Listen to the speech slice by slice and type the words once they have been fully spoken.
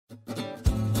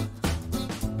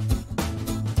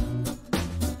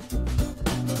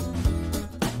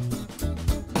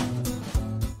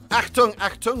Achtung,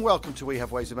 Achtung, welcome to We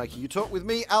Have Ways of Making You Talk with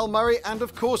me, Al Murray, and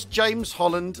of course James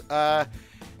Holland.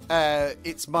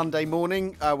 It's Monday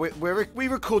morning. We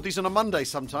record these on a Monday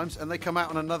sometimes, and they come out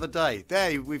on another day.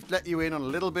 There, we've let you in on a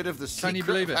little bit of the secret. Can you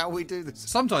believe it? How we do this.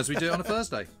 Sometimes we do it on a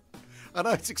Thursday. I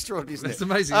know, it's extraordinary, isn't it? It's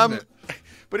amazing, isn't it?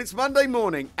 But it's Monday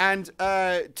morning, and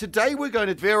today we're going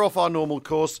to veer off our normal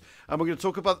course, and we're going to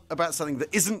talk about something that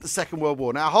isn't the Second World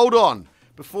War. Now, hold on.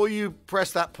 Before you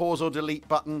press that pause or delete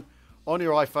button on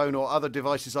your iPhone or other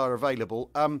devices are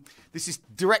available, this is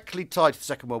directly tied to the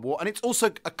Second World War, and it's also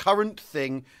a current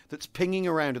thing that's pinging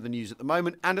around in the news at the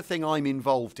moment, and a thing I'm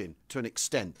involved in to an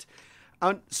extent.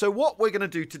 So what we're going to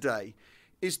do today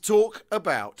is talk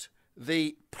about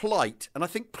the plight, and I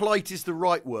think plight is the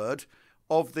right word,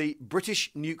 of the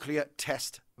British nuclear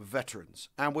test veterans.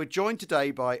 And we're joined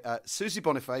today by Susie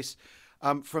Boniface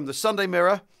from the Sunday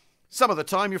Mirror. Some of the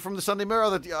time you're from the Sunday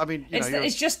Mirror. I mean,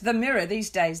 it's just the Mirror these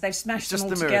days. They've smashed them all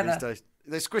together. It's just the Mirror these days.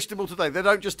 They squished them all today. They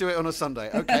don't just do it on a Sunday.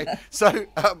 Okay. So,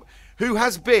 who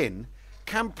has been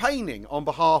campaigning on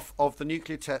behalf of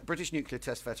the British nuclear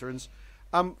test veterans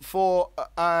for,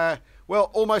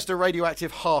 almost a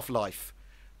radioactive half-life,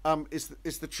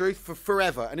 is the truth, for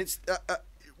forever. And it's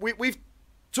we've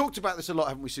talked about this a lot,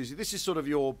 haven't we, Susie? This is sort of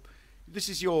your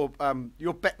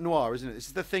bête noire, isn't it? This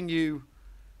is the thing you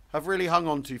have really hung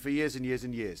on to for years and years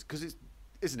and years, because it's,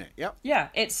 isn't it? Yeah. Yeah,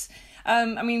 it's.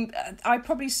 I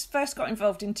probably first got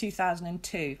involved in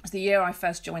 2002. It was the year I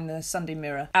first joined the Sunday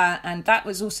Mirror, and that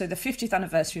was also the 50th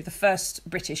anniversary of the first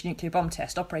British nuclear bomb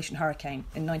test, Operation Hurricane,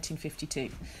 in 1952,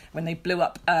 when they blew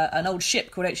up an old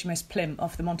ship called HMS Plym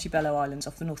off the Montebello Islands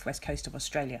off the northwest coast of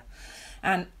Australia,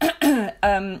 and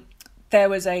there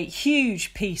was a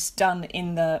huge piece done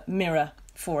in the Mirror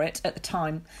for it at the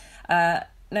time.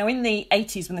 Now, in the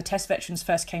 80s, when the test veterans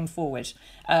first came forward,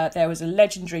 there was a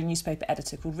legendary newspaper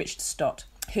editor called Richard Stott,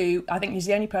 who I think is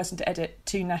the only person to edit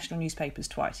two national newspapers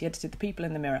twice. He edited the People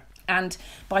and the Mirror. And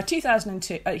by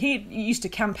 2002, he used to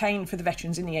campaign for the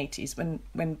veterans in the 80s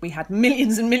when we had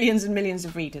millions and millions and millions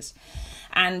of readers.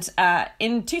 And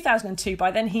in 2002,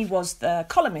 by then he was the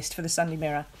columnist for the Sunday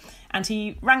Mirror. And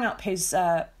he rang up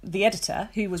the editor,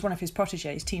 who was one of his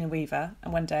protégés, Tina Weaver,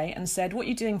 one day and said, "What are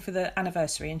you doing for the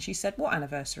anniversary?" And she said, "What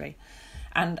anniversary?"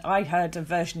 And I heard a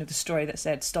version of the story that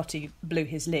said Stotty blew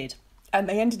his lid. And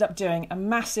they ended up doing a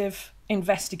massive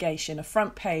investigation, a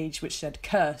front page which said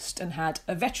cursed, and had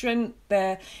a veteran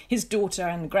there, his daughter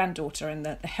and granddaughter, and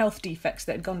the health defects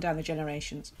that had gone down the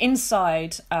generations.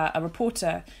 Inside, a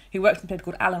reporter who worked in a paper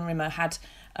called Alan Rimmer had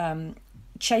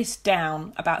chased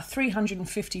down about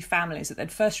 350 families that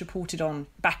they'd first reported on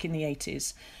back in the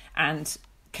 80s, and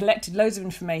collected loads of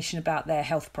information about their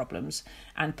health problems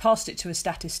and passed it to a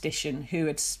statistician who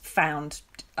had found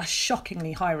a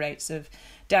shockingly high rates of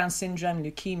Down syndrome,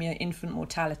 leukemia, infant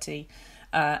mortality,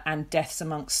 and deaths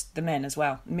amongst the men as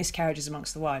well, miscarriages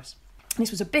amongst the wives. And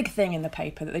this was a big thing in the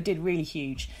paper that they did really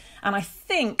huge. And I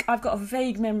think I've got a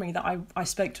vague memory that I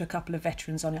spoke to a couple of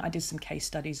veterans on it. I did some case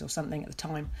studies or something at the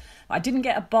time. I didn't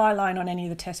get a byline on any of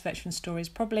the test veteran stories,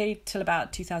 probably till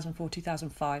about 2004,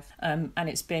 2005. And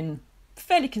it's been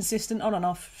fairly consistent on and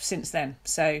off since then.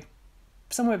 So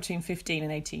somewhere between 15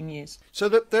 and 18 years. So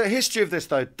the history of this,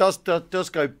 though, does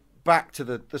go back to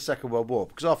the Second World War.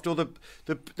 Because after all,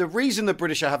 the reason the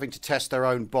British are having to test their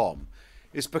own bomb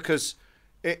is because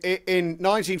in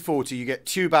 1940 you get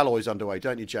tube alloys underway,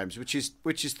 don't you, James? Which is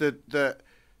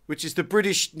the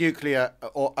British nuclear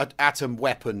or atom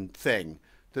weapon thing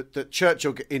that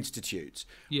Churchill institutes.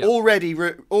 Yep.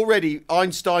 Already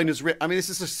Einstein has written. I mean, this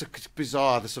is just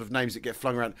bizarre, the sort of names that get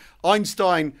flung around.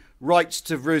 Einstein writes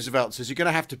to Roosevelt and says, "You're going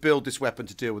to have to build this weapon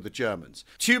to deal with the Germans.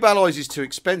 Tube alloys is too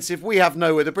expensive.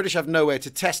 The British have nowhere to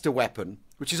test a weapon,"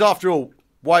 which is, after all,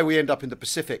 why we end up in the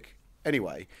Pacific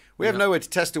anyway. We have nowhere to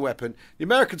test a weapon. The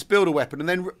Americans build a weapon, and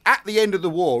then at the end of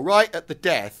the war, right at the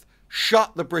death,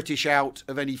 shut the British out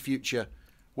of any future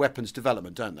weapons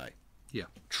development, don't they? Yeah.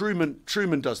 Truman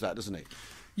does that, doesn't he?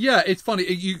 Yeah, it's funny.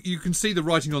 You can see the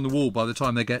writing on the wall by the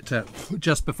time they get to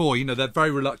just before. They're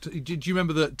very reluctant. Do you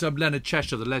remember that Leonard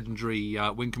Cheshire, the legendary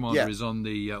wing commander, is on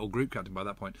the or group captain by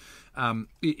that point,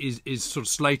 is sort of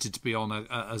slated to be on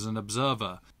as an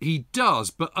observer. He does,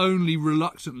 but only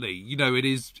reluctantly. It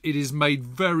is made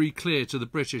very clear to the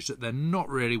British that they're not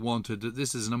really wanted. That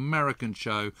this is an American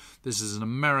show. This is an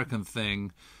American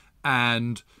thing,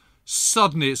 and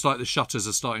suddenly it's like the shutters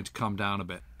are starting to come down a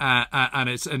bit, and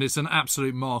it's an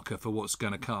absolute marker for what's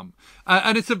going to come.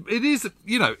 And it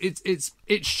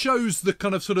shows the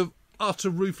kind of sort of utter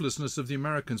ruthlessness of the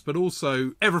Americans, but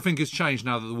also everything has changed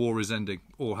now that the war is ending,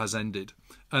 or has ended.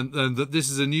 And that this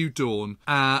is a new dawn,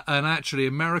 and actually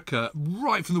America,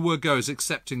 right from the word go, is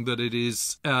accepting that it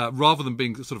is, rather than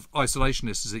being sort of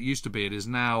isolationist as it used to be, it is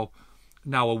now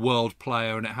a world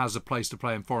player, and it has a place to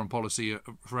play in foreign policy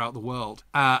throughout the world.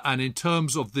 And in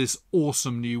terms of this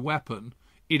awesome new weapon,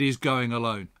 it is going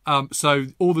alone. So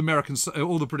all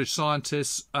the British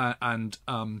scientists and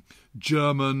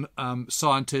German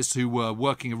scientists who were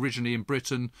working originally in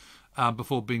Britain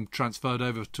before being transferred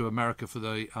over to America for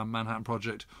the Manhattan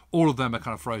Project, all of them are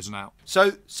kind of frozen out.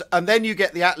 So and then you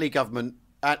get the Attlee government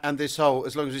and this whole,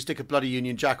 as long as we stick a bloody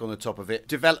Union Jack on the top of it,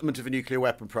 development of a nuclear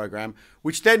weapon programme,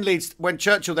 which then leads, when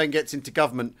Churchill then gets into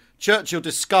government, Churchill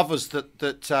discovers that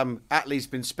Attlee's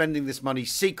been spending this money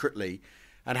secretly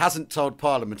and hasn't told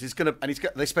Parliament. They spend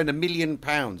 £1 million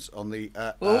on the.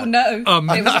 Oh no! £1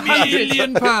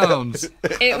 million.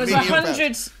 It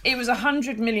was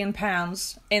 £100 million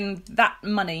in that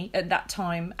money at that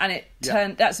time, and it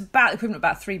turned. That's about equivalent to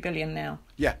about £3 billion now.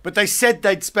 Yeah, but they said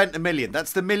they'd spent £1 million.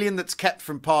 That's the million that's kept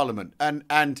from Parliament,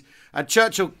 and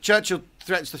Churchill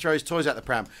threatens to throw his toys out the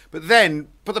pram. But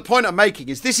the point I'm making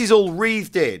is this is all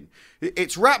wreathed in.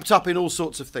 It's wrapped up in all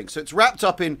sorts of things. So it's wrapped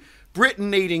up in Britain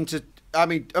needing to. I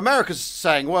mean, America's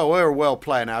saying, well, we're a world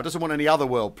player now, doesn't want any other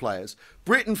world players.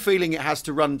 Britain feeling it has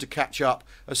to run to catch up,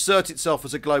 assert itself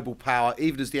as a global power,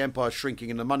 even as the empire's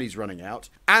shrinking and the money's running out.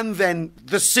 And then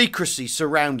the secrecy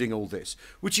surrounding all this,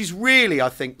 which is really, I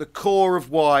think, the core of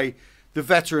why the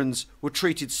veterans were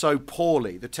treated so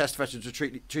poorly. The test veterans were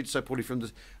treated so poorly from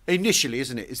the initially,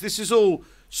 isn't it? This is all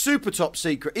super top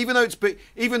secret,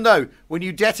 even though when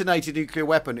you detonate a nuclear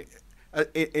weapon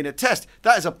in a test,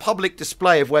 that is a public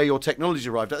display of where your technology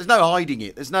arrived at. There's no hiding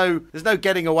it. There's no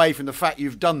getting away from the fact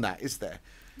you've done that, is there?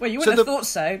 Well, you wouldn't have thought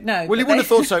so. No. Well, you wouldn't have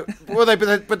thought so. Well,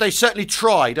 but they certainly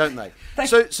try, don't they?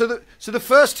 So the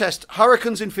first test,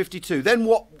 hurricanes in 52. Then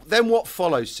what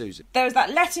follows, Susie? There was that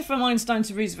letter from Einstein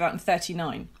to Roosevelt in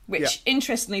 39, which,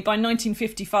 interestingly, by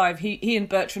 1955, he and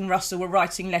Bertrand Russell were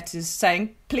writing letters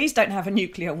saying, "Please don't have a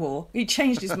nuclear war." He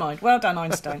changed his mind. Well done,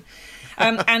 Einstein.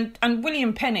 And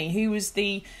William Penney, who was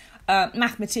the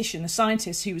mathematician, the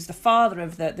scientist who was the father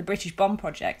of the British bomb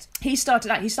project, he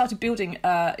started building,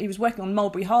 he was working on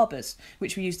Mulberry Harbours,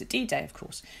 which we used at D-Day, of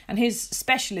course. And his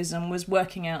specialism was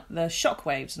working out the shock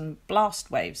waves and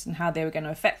blast waves and how they were going to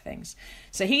affect things.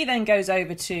 So he then goes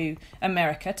over to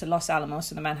America, to Los Alamos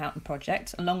and the Manhattan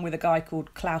Project, along with a guy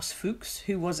called Klaus Fuchs,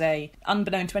 who was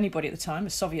unbeknown to anybody at the time, a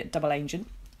Soviet double agent,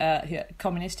 a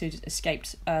communist who'd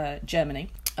escaped Germany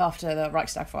after the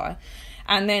Reichstag fire.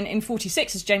 And then in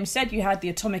 46, as James said, you had the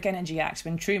Atomic Energy Act,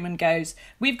 when Truman goes,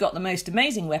 "We've got the most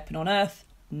amazing weapon on Earth,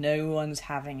 no one's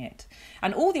having it."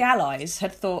 And all the Allies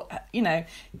had thought,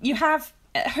 you have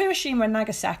Hiroshima and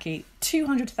Nagasaki,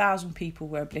 200,000 people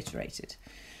were obliterated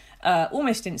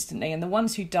almost instantly, and the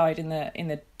ones who died in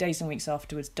the days and weeks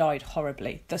afterwards died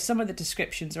horribly. Some of the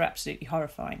descriptions are absolutely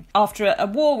horrifying. After a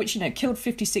war which killed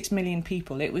 56 million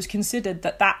people, it was considered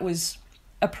that was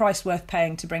a price worth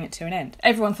paying to bring it to an end.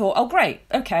 Everyone thought, oh great,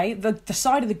 okay, the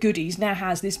side of the goodies now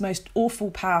has this most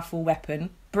awful powerful weapon,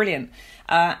 brilliant,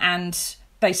 and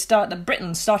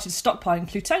Britain started stockpiling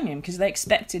plutonium because they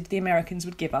expected the Americans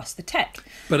would give us the tech.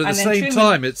 But at the same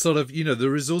time, it's sort of,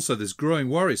 there is also this growing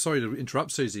worry. Sorry to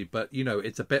interrupt, Susie, but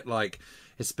it's a bit like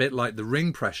the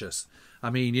Ring Precious.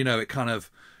 I mean, it kind of,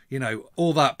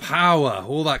 all that power,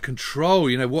 all that control,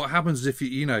 what happens if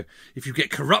you get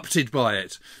corrupted by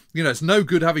it? It's no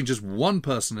good having just one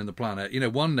person in the planet,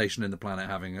 one nation in the planet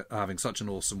having such an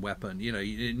awesome weapon.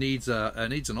 It needs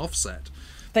an offset.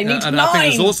 They need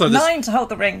nine to hold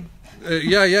the ring.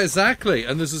 Yeah, exactly.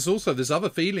 And there's also this other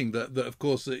feeling that of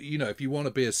course, if you want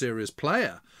to be a serious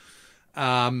player,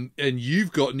 and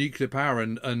you've got nuclear power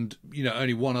and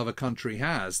only one other country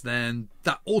has, then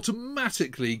that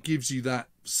automatically gives you that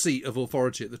seat of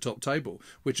authority at the top table,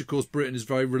 which of course Britain is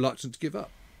very reluctant to give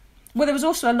up. Well, there was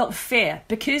also a lot of fear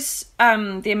because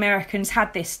the Americans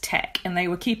had this tech and they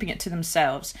were keeping it to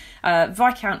themselves.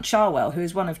 Viscount Cherwell, who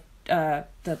is one of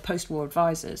the post-war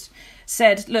advisors,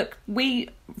 said, look, we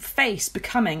face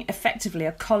becoming effectively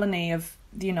a colony of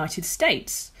the United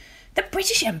States. The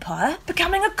British Empire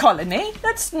becoming a colony?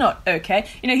 That's not okay.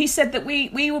 He said that we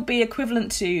will be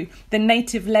equivalent to the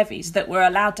native levies that were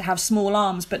allowed to have small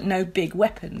arms but no big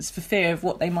weapons for fear of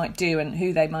what they might do and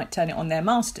who they might turn it on their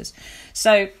masters.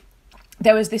 So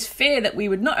there was this fear that we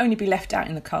would not only be left out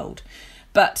in the cold,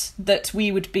 but that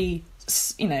we would be,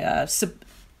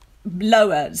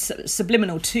 lower,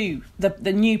 subliminal to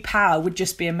the new power would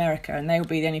just be America, and they would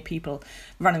be the only people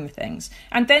running the things.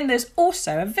 And then there's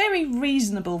also a very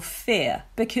reasonable fear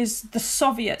because the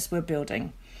Soviets were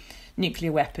building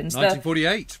nuclear weapons.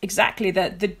 1948. Exactly.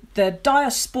 The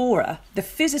diaspora, the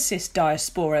physicist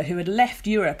diaspora who had left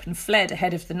Europe and fled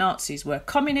ahead of the Nazis were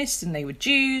communists, and they were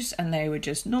Jews, and they were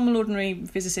just normal, ordinary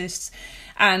physicists.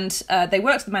 And they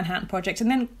worked the Manhattan Project,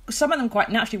 and then some of them quite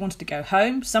naturally wanted to go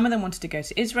home. Some of them wanted to go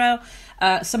to Israel.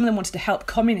 Some of them wanted to help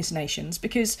communist nations,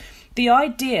 because the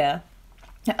idea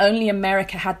that only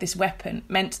America had this weapon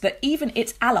meant that even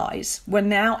its allies were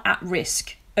now at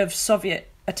risk of Soviet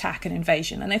attack and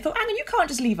invasion. And they thought, Anna, you can't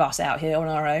just leave us out here on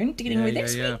our own dealing with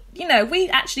this. Yeah. We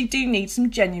actually do need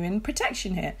some genuine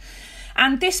protection here.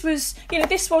 And this was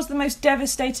the most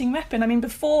devastating weapon. I mean,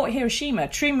 before Hiroshima,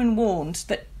 Truman warned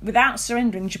that without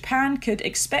surrendering, Japan could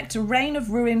expect a rain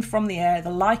of ruin from the air, the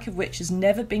like of which has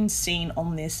never been seen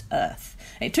on this earth.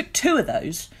 It took 2 of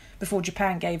those before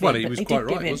Japan gave in. Well, he was quite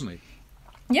right, wasn't he?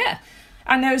 Yeah.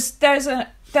 And there's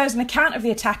an account of the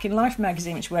attack in Life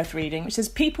magazine, which is worth reading, which says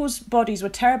people's bodies were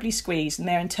terribly squeezed and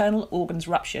their internal organs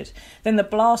ruptured. Then the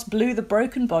blast blew the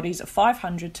broken bodies at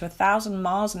 500 to 1,000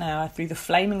 miles an hour through the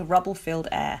flaming rubble-filled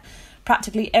air.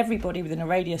 Practically everybody within a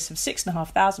radius of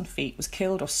 6,500 feet was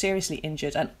killed or seriously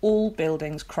injured, and all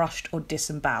buildings crushed or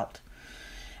disemboweled.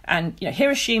 And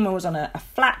Hiroshima was on a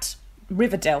flat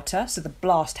river delta, so the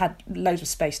blast had loads of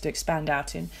space to expand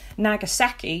out in.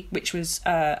 Nagasaki, which was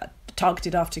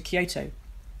targeted after Kyoto,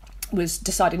 was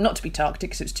decided not to be targeted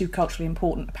because it was too culturally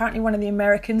important. Apparently one of the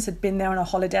Americans had been there on a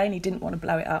holiday and he didn't want to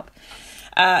blow it up.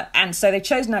 And so they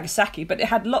chose Nagasaki, but it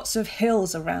had lots of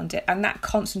hills around it, and that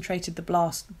concentrated the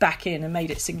blast back in and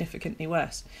made it significantly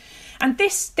worse. And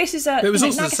this is a... It was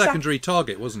also a secondary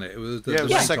target, wasn't it? It was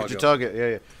a secondary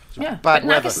target, yeah. But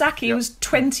Nagasaki was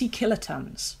 20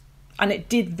 kilotons. And it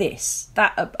did this,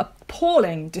 that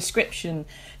appalling description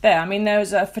there. I mean, there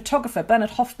was a photographer,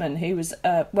 Bernard Hoffman, who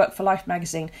worked for Life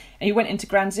magazine, and he went into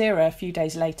Ground Zero a few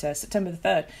days later, September the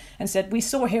 3rd, and said, "We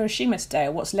saw Hiroshima today,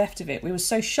 or what's left of it. We were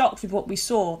so shocked with what we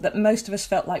saw that most of us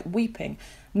felt like weeping,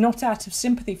 not out of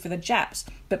sympathy for the Japs,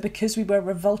 but because we were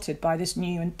revolted by this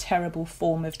new and terrible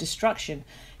form of destruction.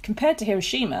 Compared to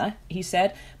Hiroshima," he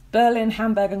said, "Berlin,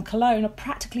 Hamburg and Cologne are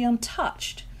practically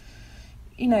untouched."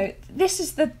 This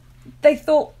is they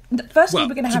thought firstly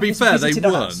we're going to have this visited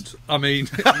on us. To be fair, they weren't. I mean,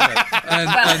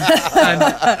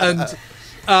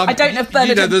 I don't know if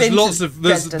Bernard had there's been lots to of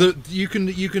Dresden.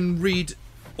 you can read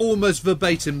almost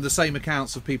verbatim the same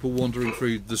accounts of people wandering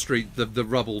through the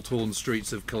rubble-torn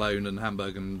streets of Cologne and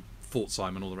Hamburg and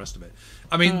Pforzheim and all the rest of it.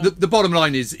 I mean, the bottom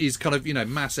line is kind of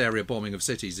mass area bombing of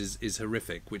cities is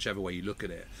horrific, whichever way you look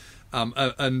at it.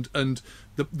 And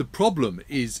the problem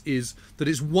is that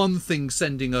it's one thing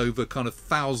sending over kind of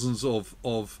thousands of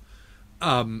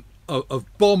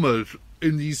bombers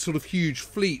in these sort of huge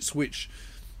fleets, which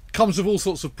comes with all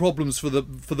sorts of problems for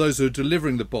those who are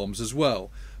delivering the bombs as well.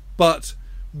 But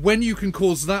when you can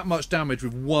cause that much damage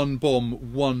with one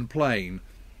bomb, one plane,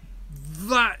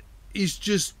 that is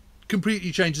just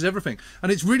completely changes everything.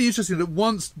 And it's really interesting that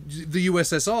once the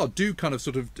USSR do kind of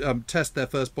sort of test their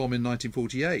first bomb in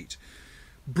 1948,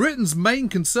 Britain's main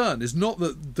concern is not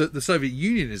that the Soviet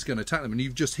Union is going to attack them, and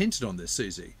you've just hinted on this,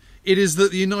 Susie. It is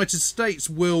that the United States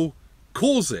will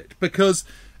cause it, because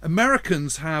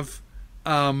Americans have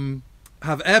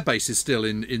air bases still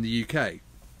in the UK,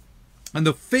 and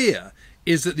the fear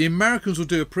is that the Americans will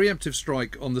do a preemptive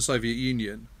strike on the Soviet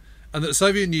Union, and that the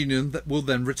Soviet Union will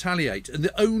then retaliate. And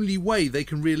the only way they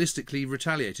can realistically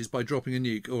retaliate is by dropping a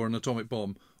nuke or an atomic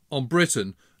bomb on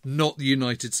Britain, not the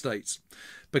United States,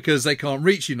 because they can't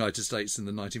reach the United States in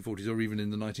the 1940s or even in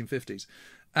the 1950s.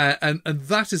 And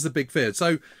that is the big fear.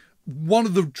 So one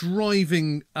of the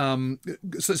driving...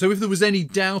 So if there was any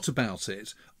doubt about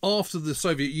it, after the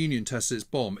Soviet Union tests its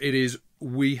bomb, it is,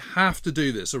 we have to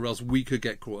do this or else we could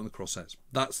get caught in the crosshairs.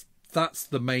 That's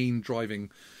the main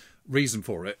driving reason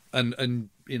for it. And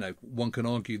one can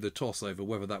argue the toss over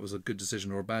whether that was a good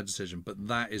decision or a bad decision, but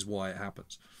that is why it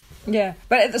happens. Yeah,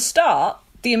 but at the start,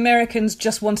 the Americans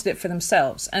just wanted it for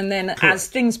themselves. And then Correct. As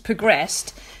things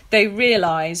progressed, they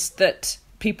realised that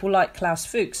people like Klaus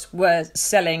Fuchs were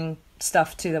selling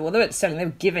stuff to them. Well, they weren't selling, they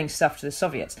were giving stuff to the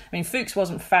Soviets. I mean, Fuchs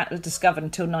wasn't discovered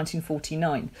until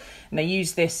 1949. And they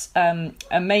used this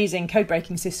amazing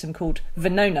code-breaking system called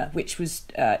Venona, which was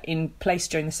in place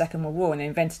during the Second World War when they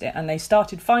invented it. And they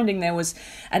started finding there was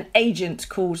an agent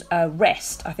called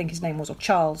Rest, I think his name was, or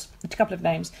Charles, a couple of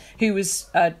names, who was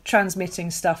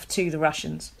transmitting stuff to the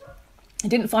Russians. They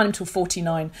didn't find him till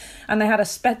 49, and they had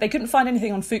they couldn't find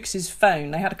anything on Fuchs's phone.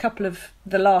 They had a couple of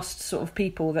the last sort of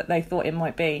people that they thought it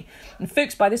might be. And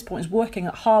Fuchs, by this point, is working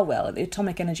at Harwell at the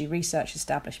Atomic Energy Research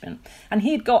Establishment, and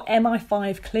he had got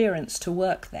MI5 clearance to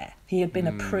work there. He had been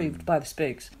approved by the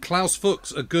spooks. Klaus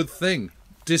Fuchs, a good thing.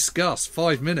 Discuss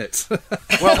 5 minutes. Well,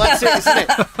 that's it, isn't it?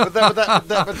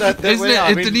 Isn't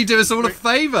it? Didn't he do us all a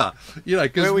favour? You know,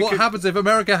 because what happens if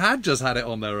America had just had it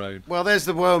on their own? Well, there's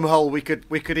the wormhole we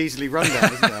could easily run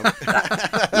down, isn't there?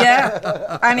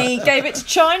 Yeah, and he gave it to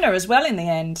China as well in the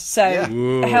end, so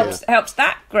it helps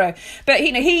that grow. But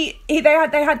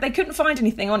they couldn't find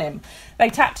anything on him. They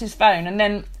tapped his phone, and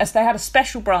then as they had a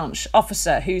special branch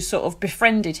officer who sort of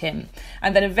befriended him,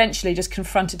 and then eventually just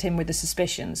confronted him with the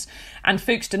suspicions. And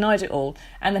Fuchs denied it all,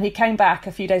 and then he came back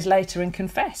a few days later and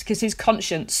confessed because his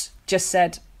conscience just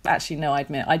said, actually, no, I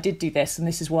admit I did do this, and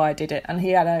this is why I did it. And he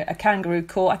had a kangaroo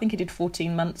court. I think he did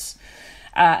 14 months,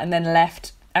 and then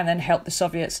left, and then helped the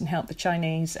Soviets and helped the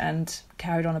Chinese, and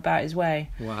carried on about his way.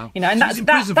 Wow! You know, and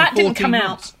that didn't come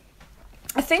out.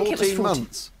 I think it was 14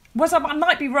 months. I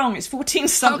might be wrong. It's 14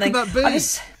 something. How can that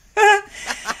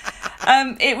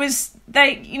be? It was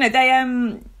they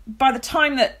by the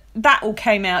time that all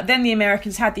came out, then the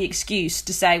Americans had the excuse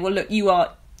to say, well, look, you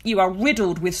are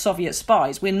riddled with Soviet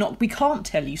spies. We can't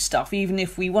tell you stuff, even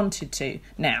if we wanted to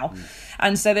now.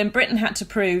 And so then Britain had to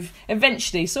prove,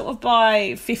 eventually, sort of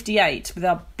by 58, with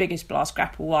our biggest blast,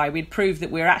 Grapple Y, we'd proved that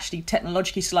we were actually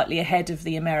technologically slightly ahead of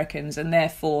the Americans, and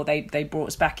therefore they brought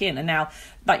us back in. And now,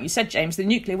 like you said, James, the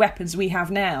nuclear weapons we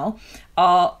have now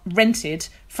are rented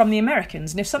from the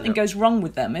Americans. And if something goes wrong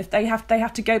with them, if they have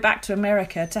to go back to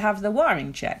America to have the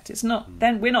wiring checked. It's not,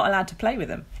 then we're not allowed to play with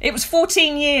them. It was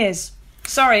 14 years.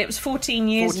 Sorry, it was 14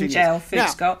 years in jail,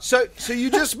 Fuchs got. So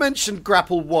you just mentioned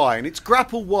Grapple Y, and it's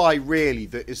Grapple Y really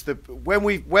that is when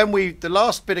we the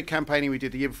last bit of campaigning we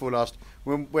did the year before last,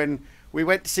 when we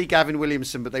went to see Gavin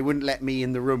Williamson, but they wouldn't let me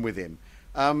in the room with him.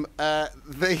 We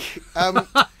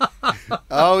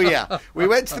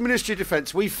went to the Ministry of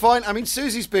Defence.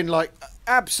 Susie's been like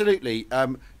absolutely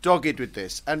dogged with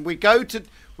this, and we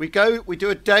do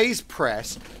a day's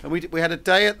press, and we had a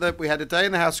day in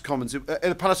the House of Commons in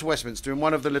the Palace of Westminster in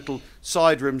one of the little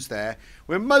side rooms there,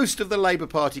 where most of the Labour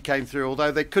Party came through,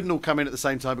 although they couldn't all come in at the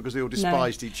same time because they all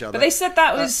despised each other. But they said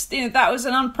that was that was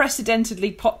an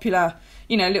unprecedentedly popular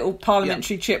little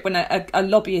parliamentary trip when a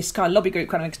lobby group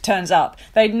kind of turns up.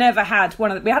 They'd never had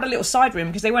we had a little side room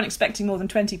because they weren't expecting more than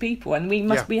 20 people, and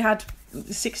we had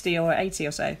 60 or 80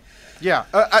 or so. Yeah,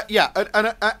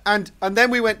 and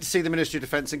then we went to see the Ministry of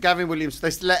Defence, and Gavin Williams,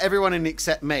 they let everyone in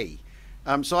except me,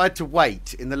 so I had to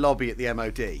wait in the lobby at the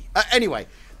MOD. Anyway,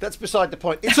 that's beside the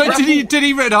point. So did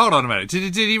he really, hold on a minute,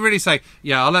 did he really say,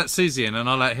 yeah, I'll let Susie in, and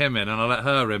I'll let him in, and I'll let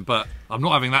her in, but I'm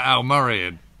not having that Al Murray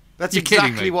in? That's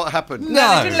exactly what happened.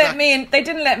 No, they didn't let me in. They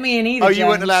didn't let me in either. Oh, you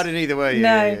weren't allowed in either, were you?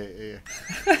 No. Yeah.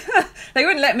 They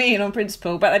wouldn't let me in on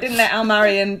principle, but they didn't let Al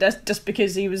Murray in just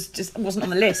because he wasn't on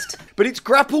the list. But it's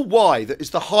Grapple Y that is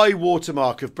the high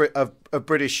watermark of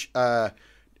British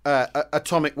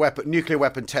atomic nuclear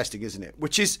weapon testing, isn't it?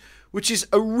 Which is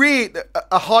a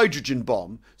hydrogen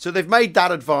bomb. So they've made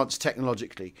that advanced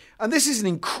technologically, and this is an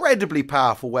incredibly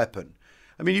powerful weapon.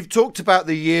 I mean, you've talked about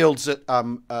the yields at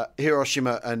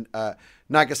Hiroshima and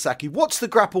Nagasaki. What's the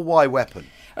Grapple Y weapon?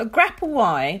 A Grapple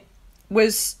Y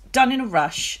was done in a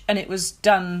rush, and it was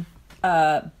done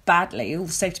badly. All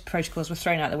the safety protocols were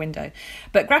thrown out the window.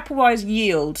 But Grapple Y's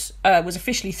yield was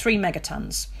officially 3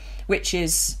 megatons, which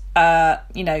is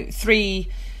 3,000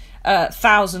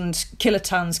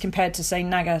 kilotons compared to, say,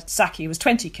 Nagasaki was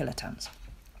 20 kilotons.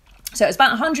 So it's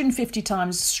about 150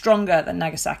 times stronger than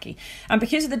Nagasaki. And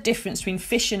because of the difference between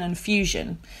fission and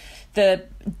fusion, the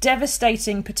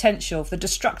devastating potential, the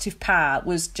destructive power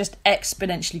was just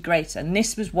exponentially greater. And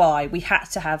this was why we had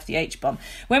to have the H-bomb.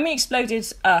 When we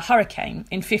exploded Hurricane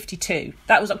in 52,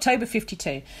 that was October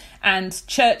 52, and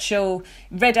Churchill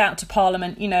read out to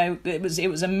Parliament, it was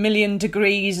 1,000,000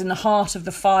 degrees in the heart of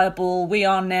the fireball. We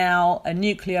are now a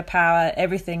nuclear power.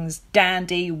 Everything's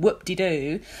dandy,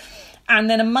 whoop-de-doo. And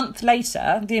then a month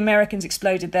later, the Americans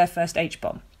exploded their first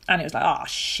H-bomb. And it was like, oh,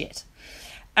 shit.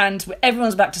 And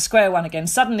everyone's back to square one again.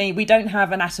 Suddenly, we don't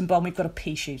have an atom bomb, we've got a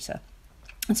pea shooter.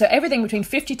 And so everything between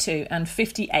 52 and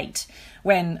 58,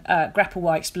 when Grapple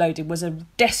Y exploded, was a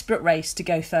desperate race to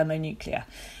go thermonuclear.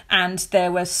 And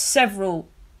there were several...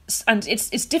 And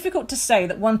it's difficult to say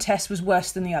that one test was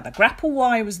worse than the other. Grapple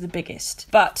Y was the biggest.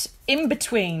 But in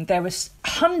between, there was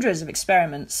hundreds of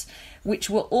experiments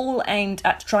which were all aimed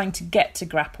at trying to get to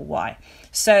Grapple Y.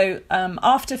 So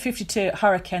after 52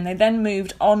 Hurricane, they then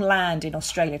moved on land in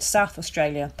Australia, to South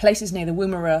Australia, places near the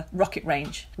Woomera rocket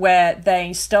range, where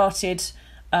they started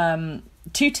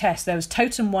two tests. There was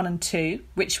Totem 1 and 2,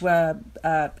 which were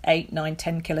 8, 9,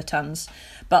 10 kilotons.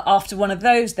 But after one of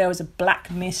those, there was a black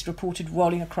mist reported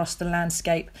rolling across the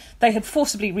landscape. They had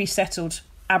forcibly resettled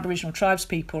Aboriginal tribes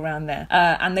people around there,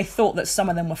 and they thought that some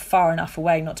of them were far enough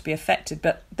away not to be affected,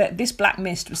 but this black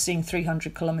mist was seen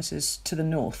 300 kilometres to the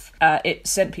north. It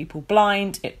sent people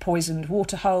blind, it poisoned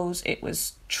water holes, it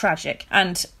was tragic.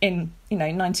 And in the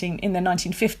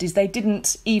 1950s, they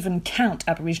didn't even count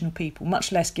Aboriginal people,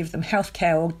 much less give them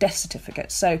healthcare or death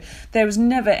certificates. So there was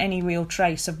never any real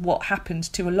trace of what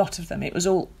happened to a lot of them. It was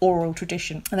all oral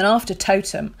tradition. And then after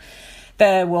Totem,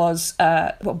 there was,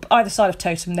 either side of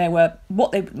Totem, there were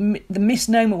the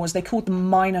misnomer was they called them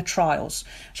minor trials,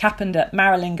 which happened at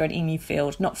Maralinga and Emu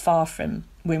Field, not far from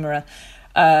Wimmera,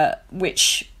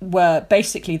 which were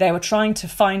basically, they were trying to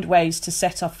find ways to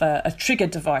set off a trigger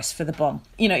device for the bomb.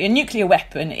 You know, your nuclear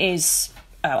weapon is...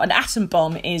 an atom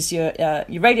bomb is your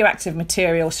radioactive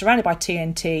material surrounded by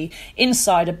TNT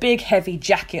inside a big heavy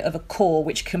jacket of a core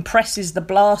which compresses the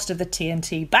blast of the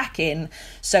TNT back in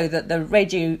so that the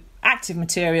radioactive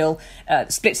material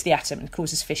splits the atom and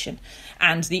causes fission.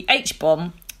 And the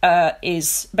H-bomb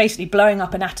is basically blowing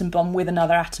up an atom bomb with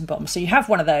another atom bomb. So you have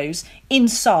one of those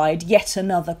inside yet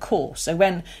another core. So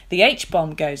when the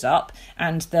H-bomb goes up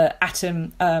and the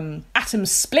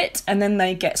atoms split and then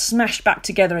they get smashed back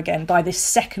together again by this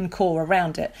second core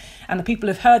around it. And the people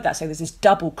who've heard that say there's this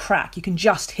double crack. You can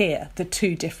just hear the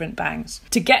two different bangs.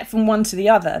 To get from one to the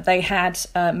other, they had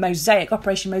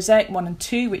Operation Mosaic 1 and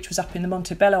 2, which was up in the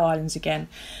Montebello Islands again,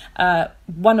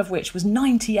 one of which was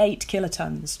 98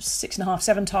 kilotons, 6.5,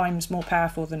 7 times more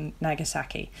powerful than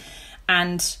Nagasaki.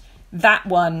 And that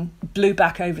one blew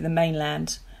back over the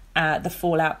mainland, the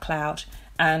fallout cloud,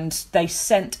 and they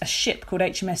sent a ship called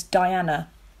HMS Diana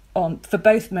on for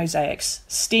both mosaics,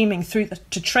 steaming through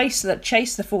to chase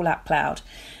the fallout cloud,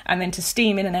 and then to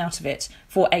steam in and out of it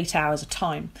for 8 hours a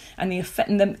time. And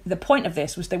the point of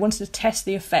this was they wanted to test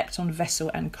the effect on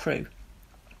vessel and crew.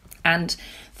 And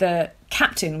the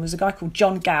captain was a guy called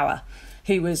John Gower,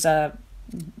 who was a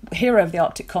hero of the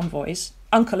Arctic convoys,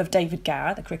 uncle of David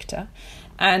Gower, the cricketer.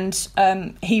 And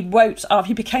he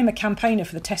became a campaigner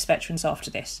for the Test veterans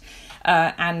after this.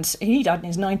 And he died in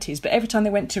his 90s, but every time they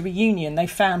went to reunion, they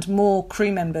found more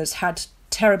crew members had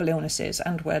terrible illnesses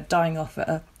and were dying off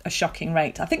at a shocking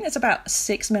rate. I think there's about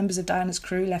 6 members of Diana's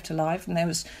crew left alive, and there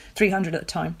was 300 at the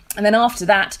time. And then after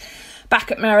that, back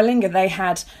at Maralinga, they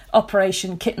had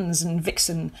Operation Kittens and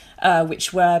Vixen,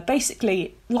 which were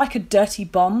basically like a dirty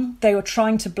bomb. They were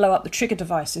trying to blow up the trigger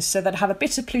devices so they'd have a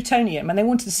bit of plutonium, and they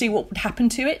wanted to see what would happen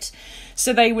to it.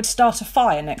 So they would start a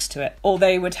fire next to it, or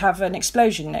they would have an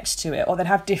explosion next to it, or they'd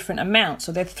have different amounts,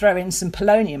 or they'd throw in some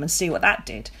polonium and see what that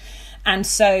did. And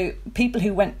so people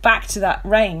who went back to that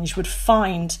range would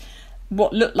find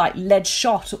what looked like lead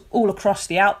shot all across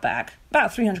the outback,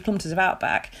 about 300 kilometres of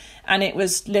outback, and it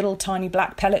was little tiny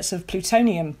black pellets of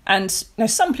plutonium. And now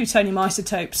some plutonium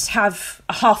isotopes have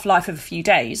a half-life of a few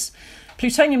days.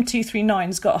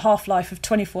 Plutonium-239's got a half-life of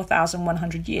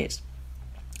 24,100 years.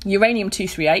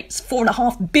 Uranium-238's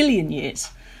 4.5 billion years,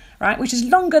 right, which is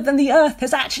longer than the Earth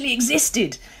has actually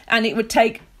existed. And it would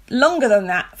take longer than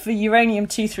that for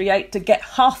uranium-238 to get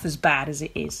half as bad as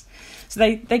it is. So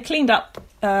they cleaned up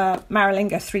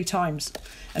Maralinga 3 times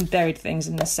and buried things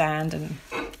in the sand and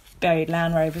buried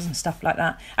Land Rovers and stuff like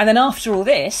that. And then after all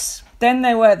this, then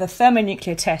there were the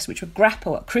thermonuclear tests, which were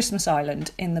Grapple at Christmas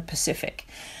Island in the Pacific.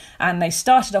 And they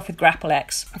started off with Grapple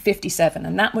X 57,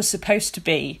 and that was supposed to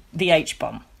be the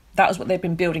H-bomb. That was what they'd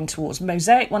been building towards.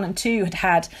 Mosaic 1 and 2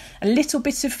 had a little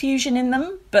bit of fusion in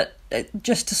them, but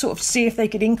just to sort of see if they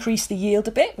could increase the yield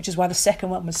a bit, which is why the second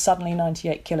one was suddenly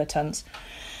 98 kilotons.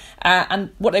 And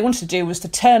what they wanted to do was to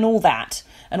turn all that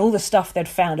and all the stuff they'd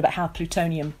found about how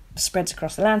plutonium spreads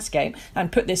across the landscape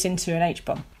and put this into an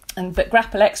H-bomb. But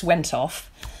Grapple X went off,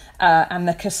 and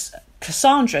the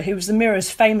Cassandra, who was the Mirror's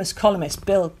famous columnist,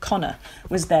 Bill Connor,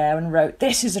 was there and wrote,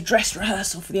 "This is a dress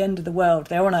rehearsal for the end of the world."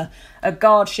 They were on a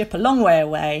guard ship a long way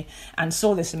away and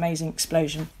saw this amazing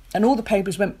explosion. And all the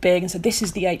papers went big and said, "This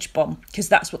is the H-bomb," because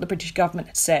that's what the British government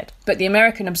had said. But the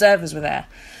American observers were there,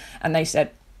 and they said,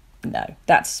 "No,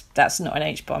 that's not an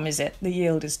H-bomb, is it? The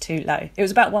yield is too low." It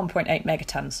was about 1.8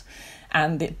 megatons.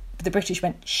 And the British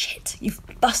went, "Shit, you've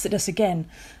busted us again."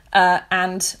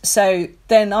 And so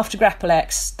then after Grapple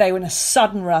X, they were in a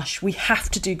sudden rush. We have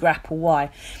to do Grapple Y.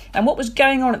 And what was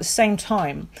going on at the same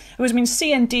time was,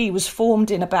 CND was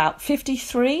formed in about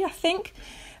 53, I think.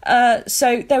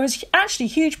 So there was actually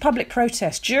huge public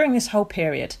protest during this whole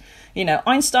period. You know,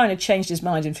 Einstein had changed his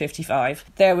mind in 55.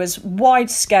 There was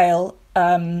wide-scale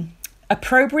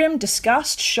opprobrium,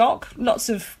 disgust, shock, lots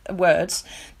of words,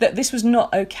 that this was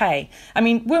not okay. I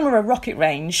mean, Woomera Rocket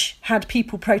Range had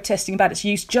people protesting about its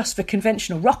use just for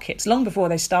conventional rockets long before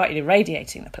they started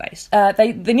irradiating the place.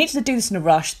 They needed to do this in a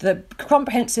rush. The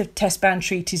comprehensive test ban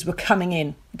treaties were coming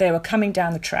in. They were coming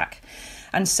down the track.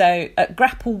 And so at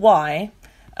Grapple Y,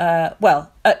 at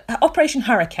Operation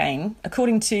Hurricane,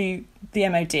 according to the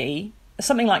MOD,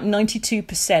 something like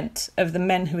 92% of the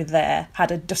men who were there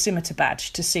had a dosimeter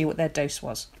badge to see what their dose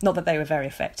was. Not that they were very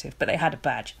effective, but they had a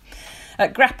badge.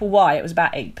 At Grapple Y, it was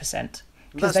about 8%.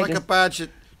 That's like a badge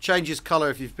that changes colour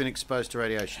if you've been exposed to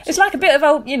radiation. It's like a bit of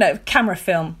old, camera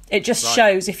film. It just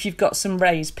shows if you've got some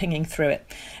rays pinging through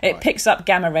it. It picks up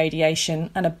gamma radiation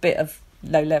and a bit of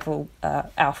low-level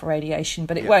alpha radiation,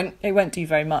 but it won't do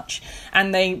very much.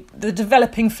 And the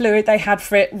developing fluid they had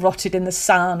for it rotted in the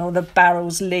sun, or the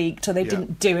barrels leaked, or they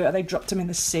didn't do it, or they dropped them in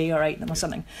the sea, or ate them, or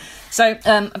something. So,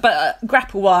 but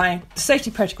Grapple Y, the safety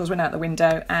protocols went out the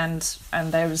window, and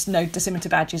there was no dosimeter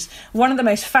badges. One of the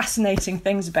most fascinating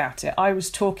things about it, I was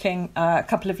talking a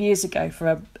couple of years ago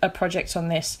for a project on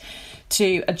this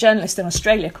to a journalist in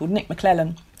Australia called Nick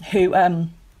McClellan, who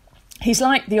he's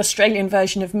like the Australian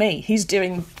version of me. He's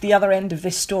doing the other end of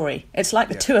this story. It's like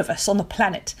the two of us on the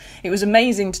planet. It was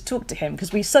amazing to talk to him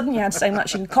because we suddenly had so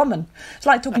much in common. It's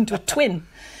like talking to a twin.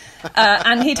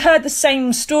 And he'd heard the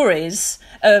same stories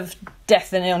of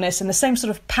death and illness and the same sort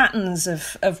of patterns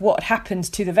of what happened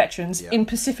to the veterans in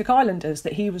Pacific Islanders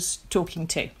that he was talking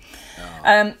to.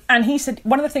 And he said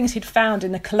one of the things he'd found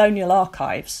in the colonial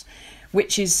archives,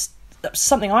 which is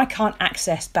something I can't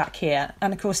access back here,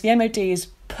 and of course the MOD is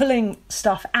pulling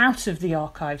stuff out of the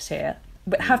archives here,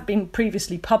 but have been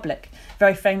previously public.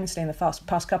 Very famously in the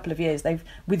past couple of years, they've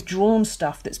withdrawn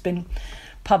stuff that's been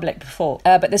public before.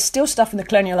 But there's still stuff in the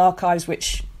colonial archives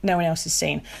which no one else has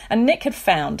seen. And Nick had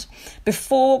found,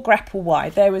 before Grapple Y,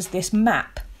 there was this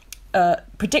map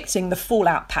predicting the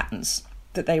fallout patterns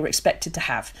that they were expected to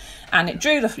have. And it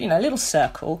drew a little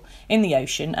circle in the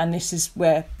ocean, and this is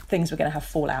where things were going to have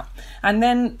fallout. And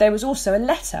then there was also a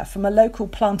letter from a local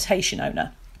plantation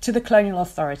owner to the colonial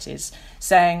authorities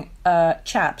saying,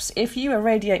 chaps, if you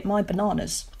irradiate my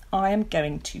bananas, I am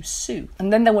going to sue.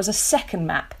 And then there was a second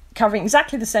map covering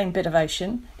exactly the same bit of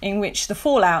ocean in which the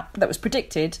fallout that was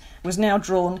predicted was now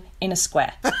drawn in a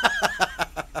square.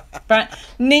 Right?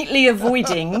 Neatly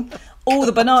avoiding all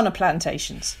the banana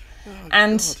plantations.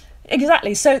 God.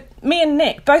 Exactly. So me and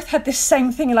Nick both had this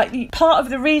same thing. Like, part of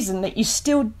the reason that you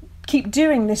still keep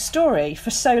doing this story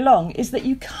for so long is that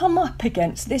you come up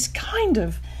against this kind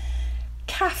of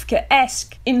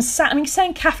Kafkaesque, I mean,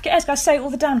 saying Kafkaesque, I say all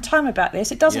the damn time about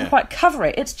this, it doesn't quite cover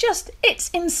it. It's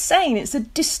insane. It's a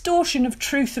distortion of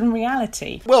truth and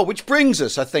reality. Well, which brings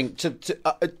us, I think, to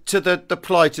the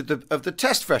plight of the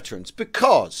test veterans,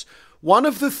 because one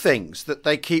of the things that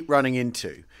they keep running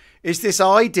into is this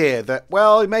idea that,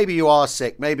 well, maybe you are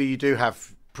sick, maybe you do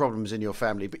have problems in your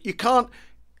family, but it can't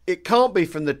be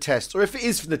from the test, or if it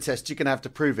is from the test, you're going to have to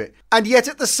prove it. And yet,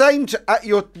 at the same time,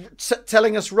 you're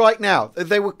telling us right now that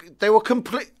they were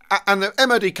complete. And the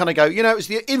MOD kind of go, it was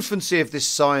the infancy of this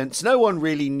science. No one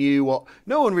really knew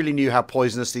how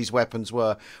poisonous these weapons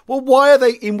were. Well, why are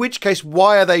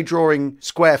they drawing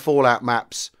square fallout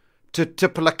maps to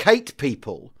placate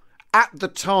people at the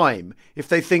time if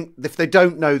they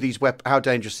don't know how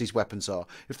dangerous these weapons are,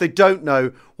 if they don't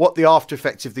know what the after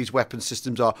effects of these weapon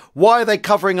systems are? Why are they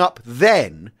covering up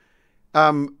then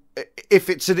if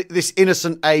it's this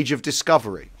innocent age of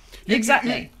discovery?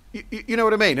 Exactly. You know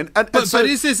what I mean? But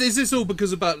is this all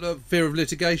because about fear of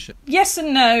litigation? Yes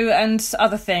and no, and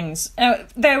other things.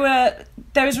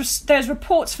 There's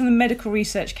reports from the Medical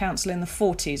Research Council in the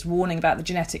 40s warning about the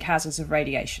genetic hazards of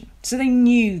radiation. So they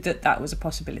knew that was a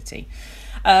possibility.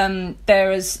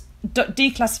 There is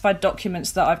declassified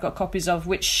documents that I've got copies of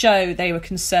which show they were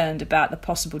concerned about the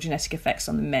possible genetic effects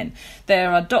on the men.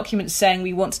 There are documents saying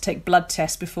we want to take blood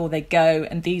tests before they go,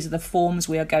 and these are the forms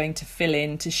we are going to fill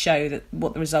in to show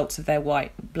what the results of their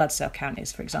white blood cell count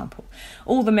is, for example.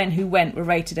 All the men who went were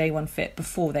rated A1 fit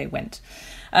before they went.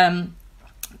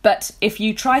 But if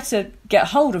you try to get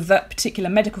hold of that particular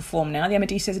medical form now, the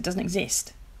MOD says it doesn't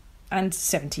exist. And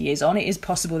 70 years on, it is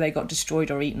possible they got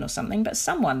destroyed or eaten or something, but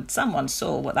someone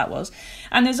saw what that was.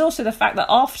 And there's also the fact that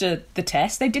after the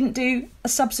test, they didn't do a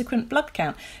subsequent blood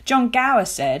count. John Gower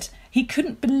said he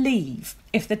couldn't believe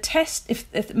if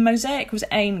the Mosaic was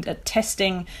aimed at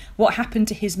testing what happened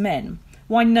to his men,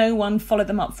 why no one followed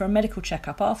them up for a medical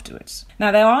checkup afterwards.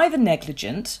 Now, they're either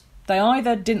negligent, they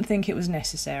either didn't think it was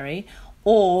necessary,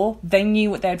 or they knew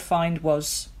what they'd find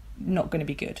was not going to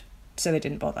be good, so they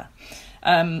didn't bother.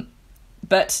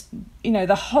 But,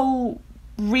 the whole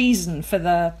reason for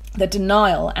the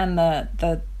denial and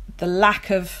the lack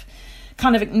of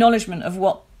kind of acknowledgement of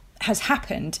what has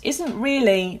happened isn't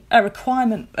really a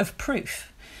requirement of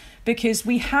proof, because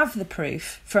we have the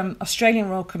proof from Australian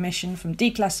Royal Commission, from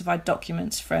declassified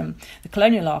documents, from the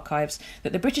Colonial Archives,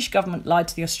 that the British government lied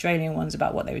to the Australian ones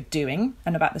about what they were doing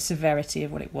and about the severity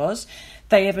of what it was.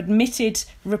 They have admitted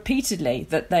repeatedly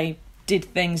that they did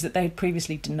things that they had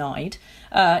previously denied.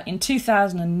 In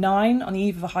 2009, on the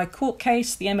eve of a High Court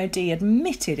case, the MOD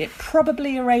admitted it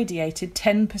probably irradiated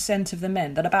 10% of the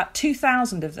men, that about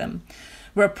 2,000 of them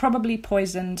were probably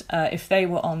poisoned if they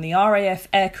were on the RAF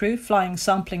aircrew flying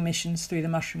sampling missions through the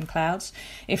mushroom clouds,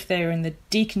 if they were in the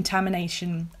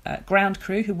decontamination ground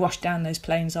crew who washed down those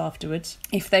planes afterwards,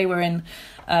 if they were in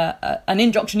an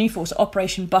indoctrinee force,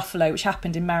 Operation Buffalo, which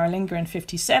happened in Maralinga in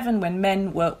 1957, when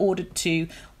men were ordered to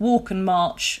walk and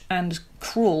march and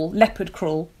leopard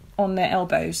crawl on their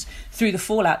elbows through the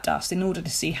fallout dust in order to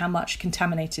see how much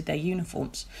contaminated their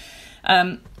uniforms.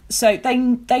 So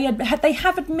they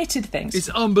have admitted things. It's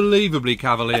unbelievably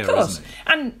cavalier, of course, isn't it?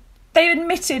 And they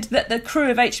admitted that the crew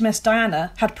of HMS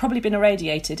Diana had probably been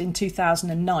irradiated in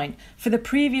 2009. For the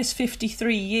previous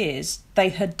 53 years, they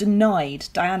had denied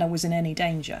Diana was in any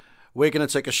danger. We're going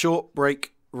to take a short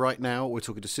break right now. We're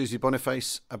talking to Susie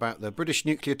Boniface about the British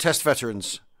nuclear test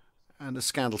veterans and the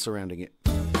scandal surrounding it.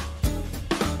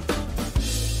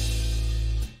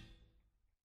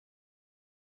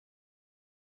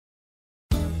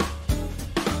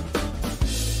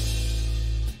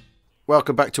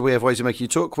 Welcome back to We Have Ways of Making You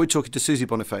Talk. We're talking to Susie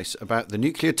Boniface about the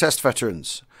nuclear test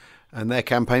veterans and their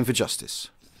campaign for justice.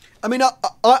 I mean,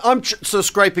 I'm sort of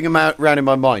scraping them around in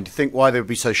my mind to think why they would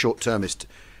be so short-termist.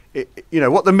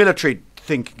 What the military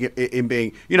think in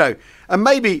being, and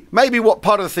maybe what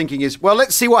part of the thinking is, well,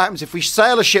 let's see what happens if we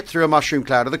sail a ship through a mushroom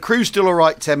cloud. Are the crew still all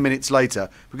right 10 minutes later?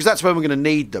 Because that's when we're going to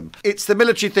need them. It's the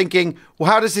military thinking, well,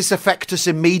 how does this affect us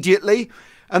immediately?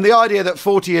 And the idea that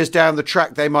 40 years down the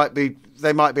track they might be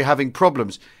having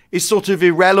problems is sort of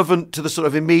irrelevant to the sort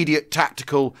of immediate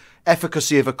tactical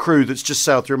efficacy of a crew that's just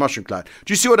sailed through a mushroom cloud.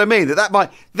 Do you see what I mean?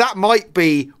 That might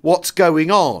be what's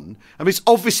going on. I mean, it's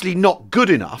obviously not good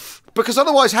enough, because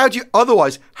otherwise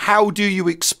how do you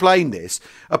explain this?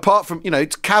 Apart from,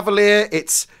 it's cavalier,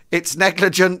 it's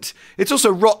negligent, it's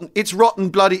also rotten. It's rotten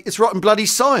bloody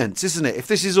science, isn't it? If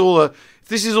this is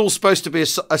all supposed to be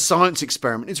a science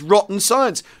experiment, it's rotten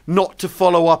science not to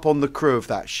follow up on the crew of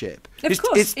that ship. Of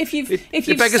course,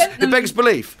 it beggars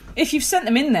belief. If you've sent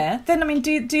them in there, then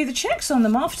do the checks on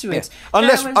them afterwards.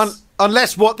 Yeah.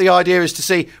 Unless what the idea is to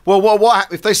see, well,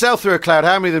 what if they sail through a cloud?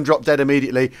 How many of them drop dead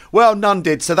immediately? Well, none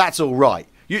did, so that's all right.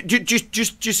 Do you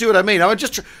see what I mean? I'm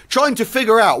just trying to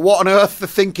figure out what on earth the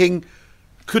thinking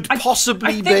could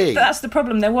possibly be. I think that's the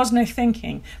problem. There was no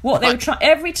thinking. What they were trying,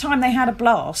 every time they had a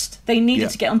blast, they needed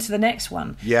to get onto the next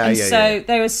one. They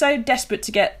were so desperate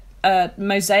to get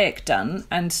Mosaic done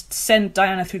and send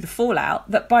Diana through the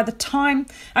fallout that by the time,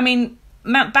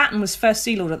 Mountbatten was First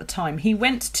Sea Lord at the time. He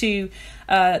went to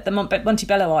the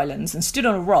Montebello Islands and stood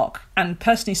on a rock and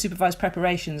personally supervised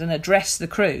preparations and addressed the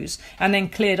crews and then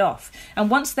cleared off. And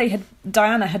once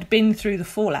Diana had been through the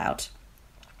fallout,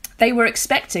 they were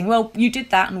expecting, well, you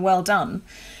did that and well done,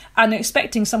 and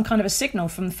expecting some kind of a signal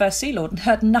from the First Sea Lord, and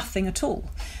heard nothing at all.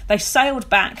 They sailed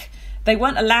back. They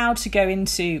weren't allowed to go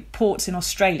into ports in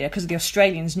Australia because the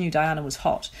Australians knew Diana was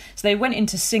hot. So they went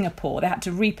into Singapore. They had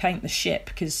to repaint the ship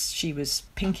because she was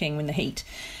pinking in the heat.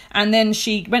 And then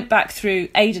she went back through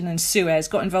Aden and Suez,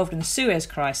 got involved in the Suez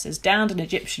crisis, downed an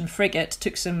Egyptian frigate,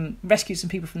 rescued some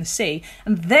people from the sea,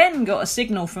 and then got a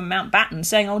signal from Mountbatten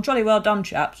saying, oh, jolly well done,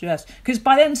 chaps, yes. Because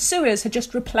by then Suez had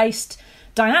just replaced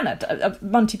Diana,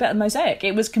 Montebello Mosaic.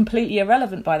 It was completely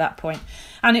irrelevant by that point.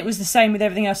 And it was the same with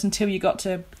everything else until you got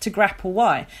to Grapple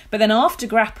Y. But then after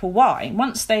Grapple Y,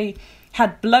 once they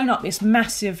had blown up this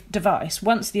massive device,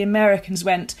 once the Americans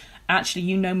went, actually,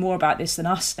 you know more about this than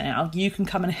us now, you can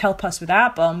come and help us with our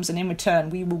bombs, and in return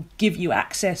we will give you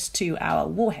access to our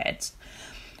warheads.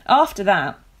 After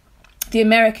that, the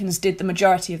Americans did the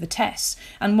majority of the tests,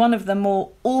 and one of the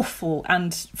more awful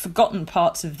and forgotten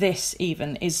parts of this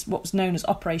even is what was known as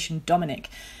Operation Dominic,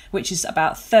 which is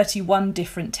about 31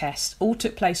 different tests. All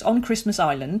took place on Christmas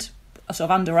Island, sort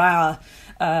of under our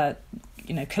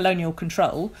colonial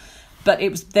control, but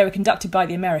they were conducted by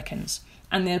the Americans.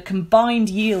 And the combined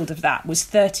yield of that was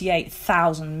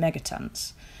 38,000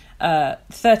 megatons.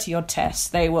 30-odd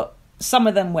tests. Some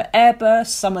of them were airbursts,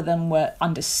 some of them were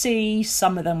undersea,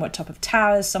 some of them were top of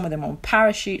towers, some of them were on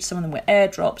parachutes, some of them were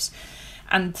airdrops.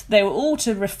 And they were all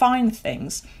to refine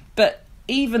things. But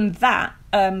even that,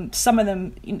 some of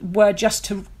them were just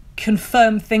to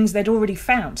confirm things they'd already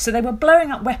found. So they were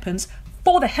blowing up weapons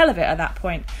for the hell of it at that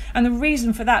point. And the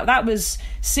reason for that was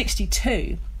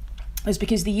 1962, was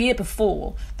because the year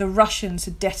before, the Russians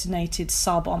had detonated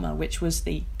Tsar Bomber, which was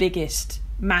the biggest,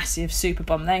 massive super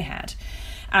bomb they had.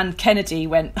 And Kennedy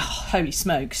went, oh, holy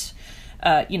smokes,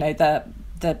 the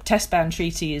test ban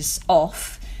treaty is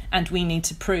off, and we need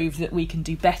to prove that we can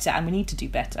do better, and we need to do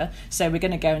better. So we're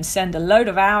going to go and send a load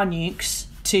of our nukes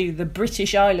to the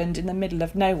British island in the middle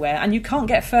of nowhere. And you can't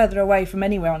get further away from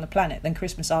anywhere on the planet than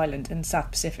Christmas Island in the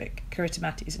South Pacific,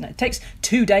 Kuritamati, isn't it? It takes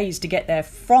 2 days to get there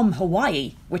from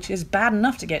Hawaii, which is bad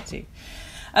enough to get to.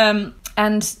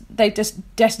 And they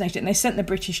just detonated it, and they sent the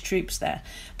British troops there.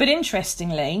 But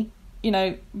interestingly,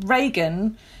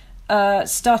 Reagan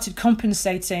started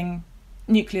compensating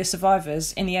nuclear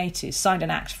survivors in the 1980s, signed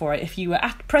an act for it. If you were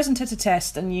present at a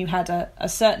test and you had a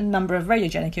certain number of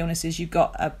radiogenic illnesses, you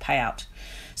got a payout.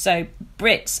 So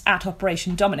Brits at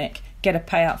Operation Dominic get a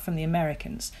payout from the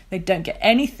Americans. They don't get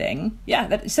anything. Yeah,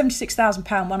 that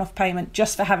 £76,000 one-off payment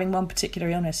just for having one particular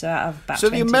illness out of about 20. So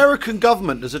the American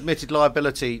government has admitted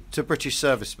liability to British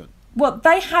servicemen? Well,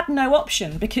 they had no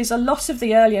option because a lot of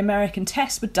the early American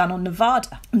tests were done on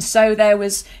Nevada. And so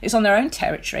it's on their own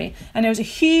territory, and there was a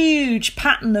huge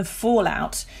pattern of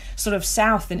fallout sort of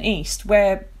south and east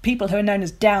where people who are known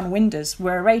as downwinders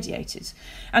were irradiated.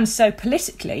 And so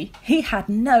politically, he had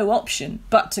no option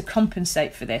but to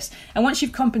compensate for this. And once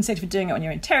you've compensated for doing it on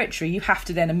your own territory, you have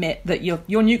to then admit that your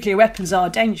nuclear weapons are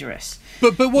dangerous.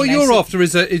 But what you're after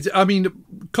is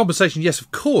compensation, yes,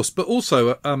 of course, but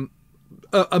also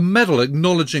a medal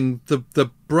acknowledging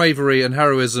the bravery and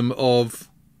heroism of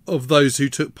those who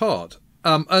took part.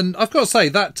 And I've got to say,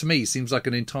 that to me seems like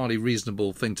an entirely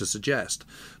reasonable thing to suggest,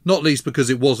 not least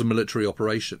because it was a military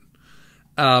operation.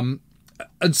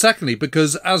 And secondly,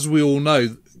 because as we all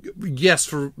know,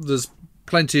 yes, there's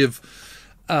plenty of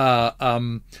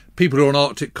people who are on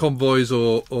Arctic convoys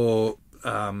or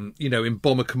in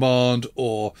bomber command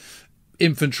or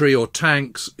infantry or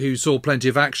tanks who saw plenty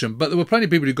of action, but there were plenty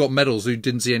of people who got medals who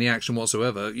didn't see any action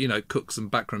whatsoever, cooks and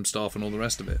backroom staff and all the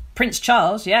rest of it. Prince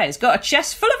Charles, yeah, he's got a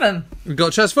chest full of them. He's got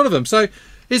a chest full of them. So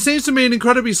it seems to me an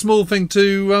incredibly small thing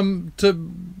to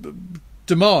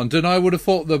demand, and I would have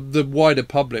thought the wider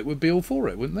public would be all for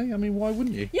it, wouldn't they? I mean, why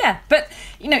wouldn't you? Yeah, but,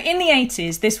 in the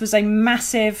 1980s, this was a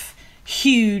massive,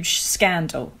 huge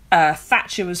scandal.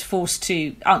 Thatcher was forced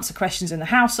to answer questions in the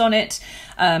House on it.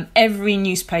 Every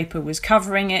newspaper was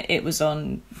covering it. It was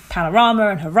on Panorama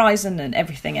and Horizon and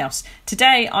everything else.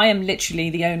 Today, I am literally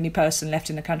the only person left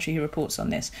in the country who reports on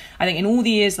this. I think in all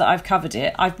the years that I've covered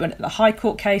it, I've been at the High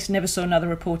Court case, never saw another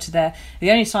reporter there.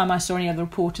 The only time I saw any other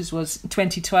reporters was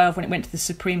 2012 when it went to the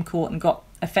Supreme Court and got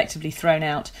effectively thrown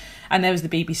out. And there was the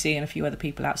BBC and a few other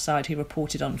people outside who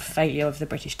reported on failure of the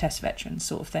British test veterans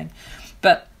sort of thing.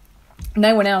 But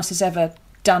no one else has ever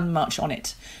done much on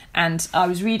it. And I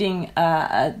was reading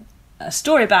a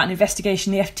story about an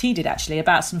investigation the FT did actually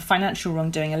about some financial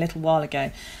wrongdoing a little while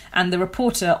ago. And the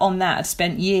reporter on that had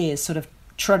spent years sort of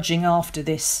trudging after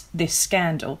this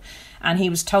scandal. And he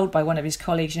was told by one of his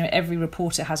colleagues, every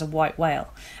reporter has a white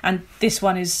whale. And this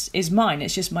one is mine.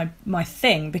 It's just my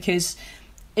thing because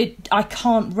I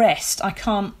can't rest. I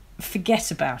can't forget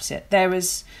about it. There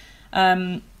was...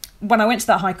 when I went to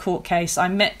that High Court case, I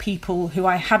met people who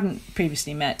I hadn't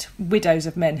previously met, widows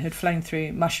of men who'd flown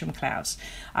through mushroom clouds.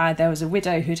 There was a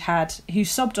widow who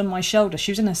sobbed on my shoulder.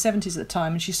 She was in her 70s at the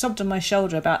time, and she sobbed on my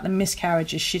shoulder about the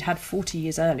miscarriages she'd had 40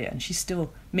 years earlier, and she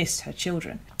still missed her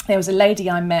children. There was a lady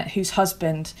I met whose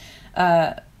husband,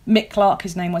 Mick Clark,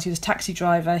 his name was, he was a taxi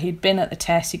driver. He'd been at the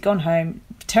test, he'd gone home,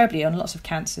 terribly ill, lots of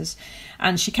cancers.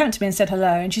 And she came to me and said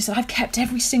hello, and she said, I've kept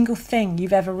every single thing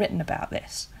you've ever written about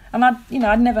this. And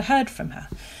I'd never heard from her.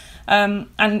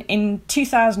 And in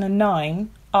 2009,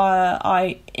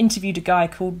 I interviewed a guy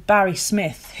called Barry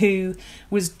Smith who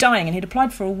was dying, and he'd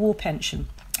applied for a war pension.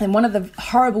 And one of the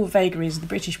horrible vagaries of the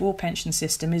British war pension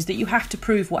system is that you have to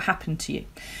prove what happened to you.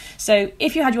 So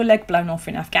if you had your leg blown off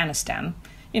in Afghanistan,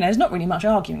 there's not really much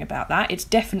arguing about that. It's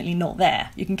definitely not there.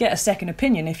 You can get a second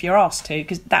opinion if you're asked to,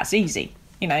 because that's easy,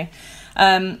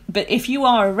 But if you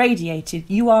are irradiated,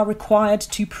 you are required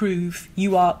to prove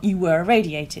you were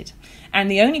irradiated.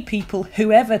 And the only people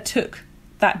who ever took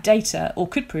that data or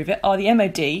could prove it are the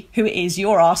MOD, who it is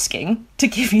you're asking to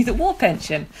give you the war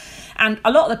pension. And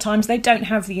a lot of the times they don't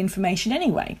have the information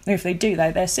anyway. If they do,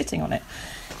 they're sitting on it.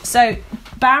 So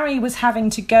Barry was having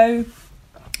to go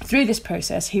through this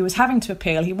process. He was having to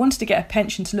appeal. He wanted to get a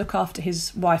pension to look after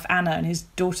his wife Anna and his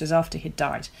daughters after he'd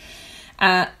died.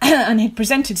 And he'd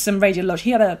presented some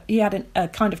radiology. He had a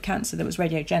kind of cancer that was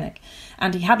radiogenic,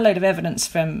 and he had a load of evidence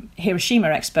from Hiroshima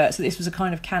experts that this was a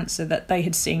kind of cancer that they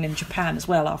had seen in Japan as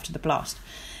well after the blast.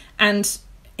 And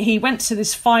he went to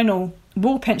this final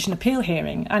war pension appeal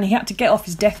hearing, and he had to get off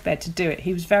his deathbed to do it.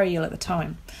 He was very ill at the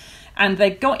time. And they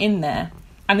got in there,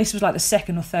 and this was like the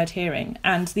second or third hearing,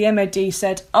 and the MOD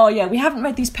said, "Oh yeah, we haven't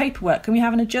read these paperwork, can we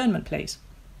have an adjournment please?"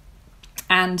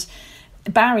 And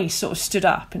Barry sort of stood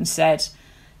up and said,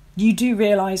 "You do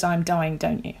realise I'm dying,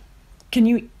 don't you? Can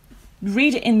you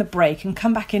read it in the break and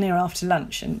come back in here after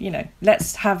lunch and,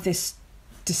 let's have this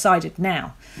decided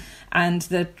now?" And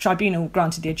the tribunal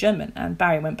granted the adjournment, and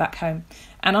Barry went back home.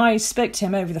 And I spoke to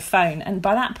him over the phone, and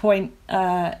by that point,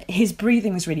 his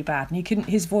breathing was really bad, and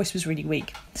his voice was really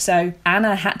weak. So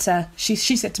Anna had to, she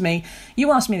said to me,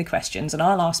 "You ask me the questions, and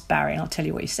I'll ask Barry, and I'll tell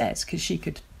you what he says," because she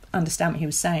could understand what he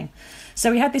was saying.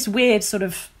 So we had this weird sort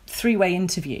of three-way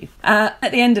interview. At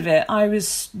the end of it, I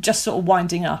was just sort of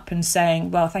winding up and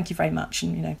saying, "Well, thank you very much,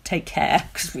 and, take care,"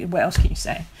 because what else can you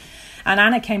say? And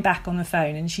Anna came back on the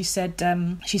phone and she said,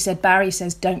 "Barry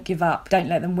says don't give up, don't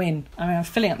let them win." I mean, I'm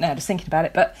filling up now just thinking about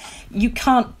it, but you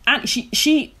can't. And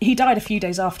he died a few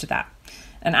days after that,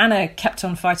 and Anna kept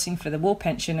on fighting for the war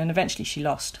pension, and eventually she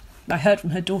lost. I heard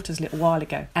from her daughters a little while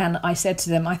ago, and I said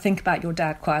to them, "I think about your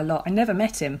dad quite a lot. I never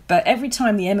met him, but every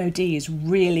time the MOD is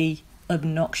really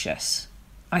obnoxious,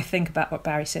 I think about what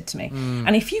Barry said to me."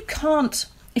 And if you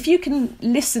can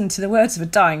listen to the words of a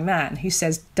dying man who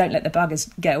says, "Don't let the buggers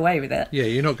get away with it." Yeah,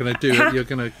 you're not going to do it. You've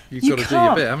got to do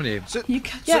your bit, haven't you?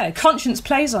 Conscience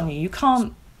plays on you. You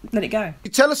can't let it go.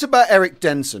 Tell us about Eric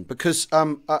Denson, because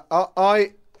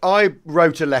I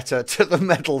wrote a letter to the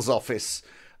medals office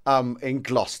in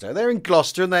Gloucester. They're in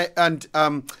Gloucester, and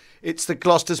it's the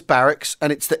Gloucester's barracks,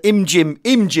 and it's the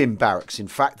Imjim barracks, in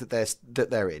fact, that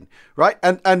they're in, right?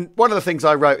 And one of the things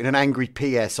I wrote in an angry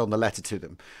PS on the letter to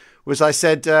them was, I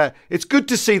said, "It's good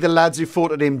to see the lads who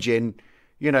fought at Imjin,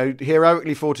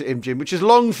 heroically fought at Imjin, which is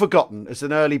long forgotten as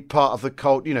an early part of the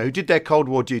who did their Cold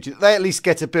War duty. They at least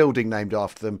get a building named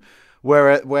after them,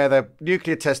 where the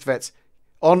nuclear test vets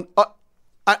on."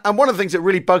 And one of the things that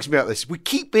really bugs me about this, we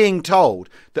keep being told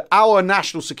that our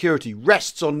national security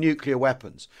rests on nuclear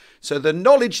weapons. So the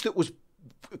knowledge that was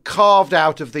carved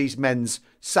out of these men's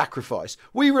sacrifice,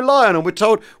 we rely on, and we're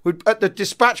told at the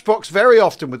dispatch box very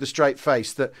often with a straight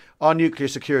face that our nuclear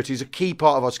security is a key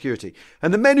part of our security.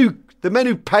 And the men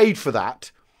who paid for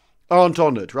that aren't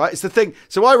honoured, right? It's the thing.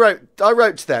 So I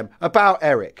wrote to them about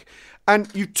Eric, and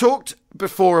you talked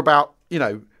before about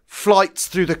flights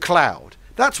through the cloud.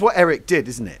 That's what Eric did,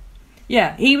 isn't it?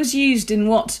 Yeah, he was used in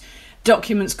what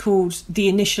documents called the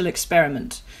initial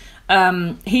experiment.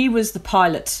 He was the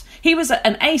pilot. He was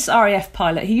an ace RAF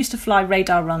pilot. He used to fly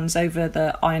radar runs over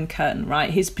the Iron Curtain, right?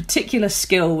 His particular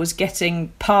skill was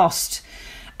getting past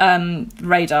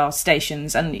radar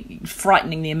stations and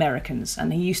frightening the Americans.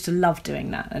 And he used to love doing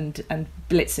that and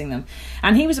blitzing them.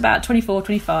 And he was about 24,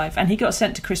 25, and he got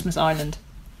sent to Christmas Island.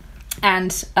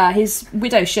 And his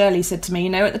widow Shirley said to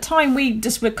me, at the time we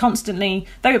just were constantly,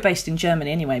 they were based in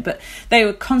Germany anyway, but they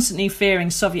were constantly fearing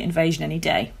Soviet invasion any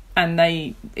day. And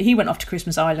he went off to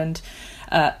Christmas Island,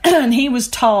 and he was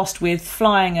tasked with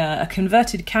flying a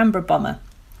converted Canberra bomber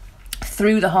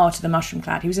through the heart of the mushroom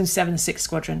cloud. He was in 7th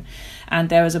Squadron, and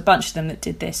there was a bunch of them that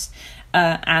did this.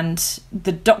 And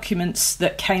the documents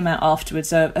that came out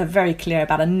afterwards are very clear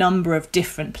about a number of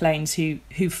different planes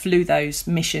who flew those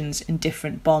missions in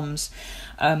different bombs,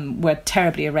 were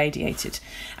terribly irradiated.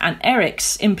 And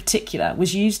Eric's, in particular,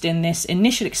 was used in this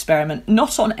initial experiment,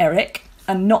 not on Eric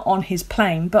and not on his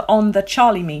plane, but on the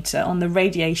Charlie meter, on the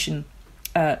radiation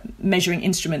measuring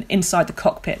instrument inside the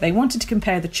cockpit. They wanted to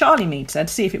compare the Charlie meter to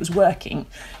see if it was working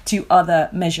to other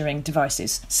measuring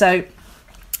devices. So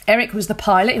Eric was the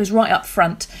pilot. He was right up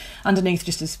front, underneath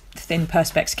just a thin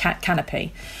perspex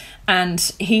canopy. And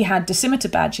he had dosimeter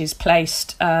badges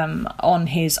placed on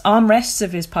his armrests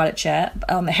of his pilot chair,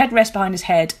 on the headrest behind his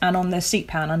head, and on the seat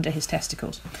pan under his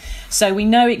testicles. So we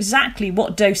know exactly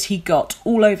what dose he got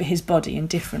all over his body in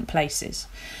different places.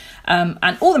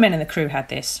 And all the men in the crew had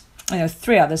this. There were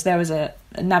 3 others. There was a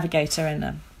navigator and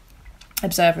an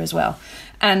observer as well.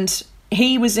 And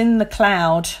he was in the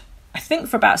cloud, I think,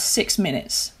 for about 6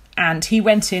 minutes. And he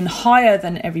went in higher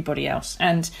than everybody else.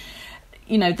 And,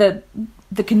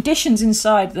 the conditions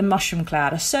inside the mushroom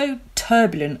cloud are so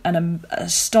turbulent and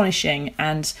astonishing,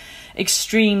 and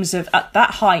extremes of, at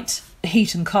that height,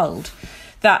 heat and cold,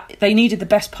 that they needed the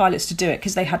best pilots to do it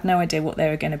because they had no idea what they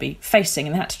were going to be facing,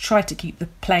 and they had to try to keep the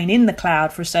plane in the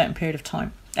cloud for a certain period of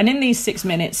time. And in these 6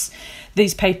 minutes,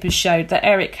 these papers showed that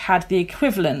Eric had the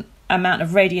equivalent amount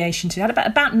of radiation to, had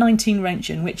about 19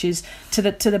 Roentgen, which is to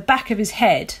the back of his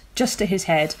head, just to his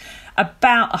head,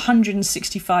 about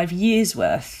 165 years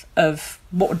worth of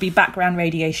what would be background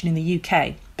radiation in the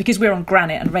UK, because we're on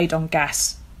granite and radon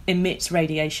gas emits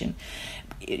radiation.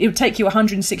 it would take you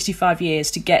 165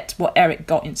 years to get what Eric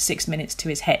got in 6 minutes to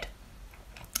his head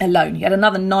alone. He had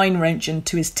another 9 Roentgen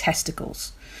to his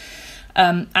testicles.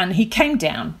 And he came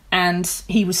down and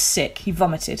he was sick. He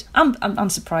vomited,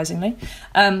 unsurprisingly.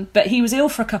 But he was ill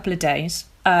for a couple of days.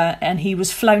 And he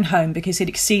was flown home because he'd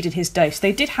exceeded his dose.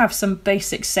 They did have some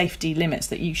basic safety limits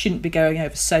that you shouldn't be going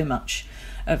over so much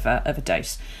of a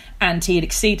dose. And he had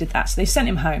exceeded that. So they sent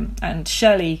him home, and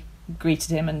Shirley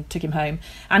greeted him and took him home.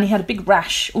 And he had a big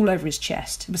rash all over his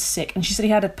chest. He was sick. And she said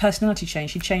he had a personality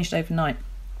change. He changed overnight.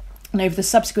 And over the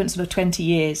subsequent sort of 20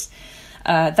 years,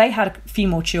 they had a few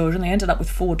more children. They ended up with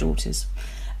 4 daughters.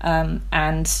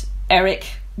 And Eric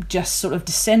just sort of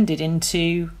descended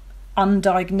into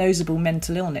undiagnosable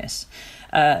mental illness.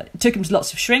 Took him to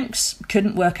lots of shrinks,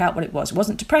 couldn't work out what it was. It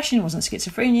wasn't depression, it wasn't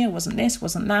schizophrenia, it wasn't this,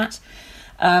 wasn't that.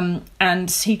 And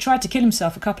he tried to kill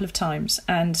himself a couple of times.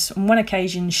 And on one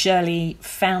occasion, Shirley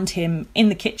found him in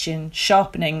the kitchen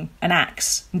sharpening an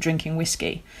axe and drinking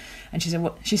whiskey. And she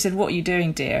said, "What are you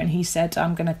doing, dear?" And he said,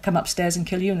 "I'm going to come upstairs and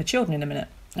kill you and the children in a minute."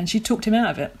 And she talked him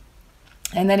out of it.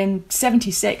 And then in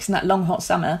 76, in that long hot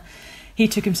summer, he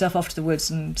took himself off to the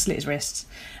woods and slit his wrists.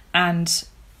 And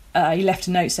he left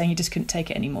a note saying he just couldn't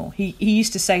take it anymore. He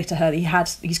used to say to her that he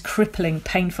had these crippling,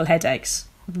 painful headaches.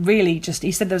 Really just,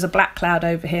 he said there was a black cloud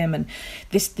over him and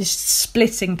this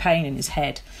splitting pain in his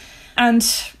head. And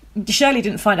Shirley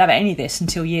didn't find out about any of this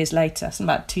until years later,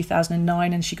 about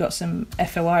 2009, and she got some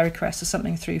FOI requests or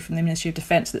something through from the Ministry of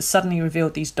Defence that suddenly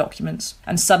revealed these documents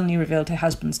and suddenly revealed her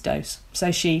husband's dose.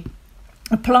 So she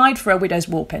applied for a widow's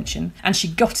war pension, and she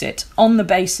got it on the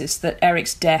basis that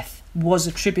Eric's death was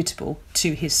attributable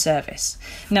to his service.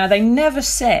 Now, they never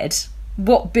said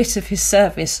what bit of his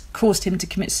service caused him to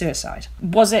commit suicide.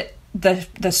 Was it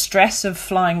the stress of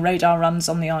flying radar runs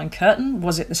on the Iron Curtain?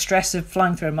 Was it the stress of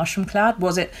flying through a mushroom cloud?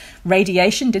 Was it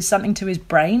radiation did something to his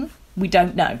brain? We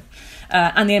don't know.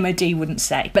 And the MOD wouldn't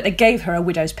say. But they gave her a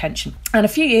widow's pension. And a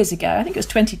few years ago, I think it was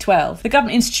 2012, the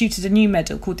government instituted a new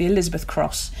medal called the Elizabeth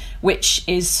Cross, which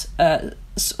is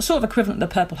sort of equivalent to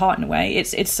the Purple Heart in a way.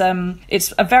 It's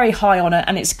a very high honour,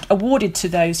 and it's awarded to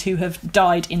those who have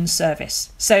died in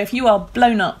service. So if you are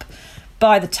blown up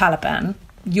by the Taliban,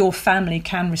 your family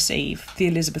can receive the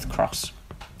Elizabeth Cross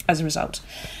as a result.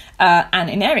 And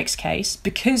in Eric's case,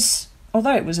 because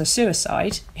although it was a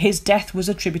suicide, his death was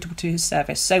attributable to his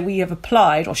service. So we have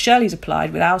applied, or Shirley's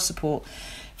applied with our support,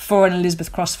 for an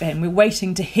Elizabeth Cross for him. We're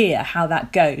waiting to hear how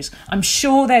that goes. I'm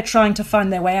sure they're trying to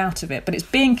find their way out of it, but it's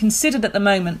being considered at the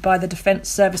moment by the Defence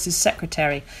Services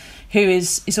Secretary, who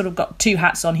is sort of got 2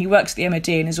 hats on. He works at the MOD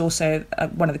and is also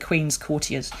one of the Queen's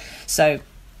courtiers. So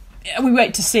we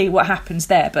wait to see what happens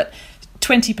there. But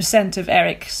 20% of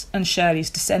Eric's and Shirley's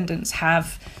descendants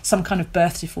have some kind of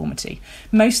birth deformity,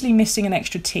 mostly missing an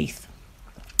extra teeth.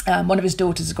 One of his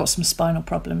daughters has got some spinal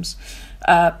problems.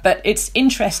 But it's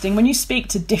interesting, when you speak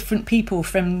to different people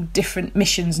from different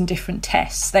missions and different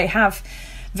tests, they have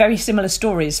very similar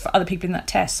stories for other people in that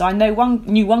test. So I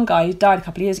knew one guy who died a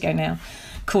couple of years ago now,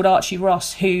 called Archie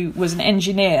Ross, who was an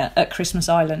engineer at Christmas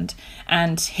Island,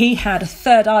 and he had a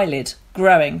 3rd eyelid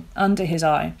growing under his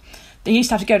eye. They used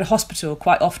to have to go to hospital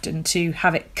quite often to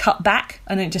have it cut back,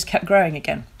 and then it just kept growing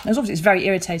again. It's very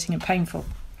irritating and painful.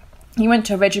 He went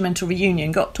to a regimental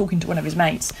reunion, got talking to one of his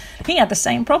mates. He had the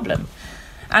same problem.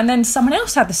 And then someone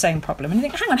else had the same problem. And you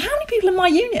think, hang on, how many people in my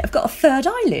unit have got a 3rd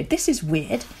eyelid? This is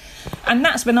weird. And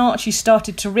that's when Archie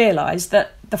started to realise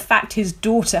that the fact his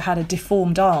daughter had a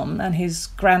deformed arm and his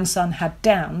grandson had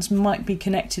Downs might be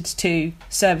connected to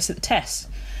service at the tests.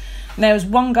 And there was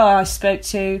one guy I spoke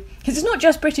to, because it's not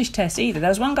just British tests either. There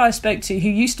was one guy I spoke to who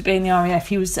used to be in the RAF.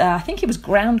 He was, I think he was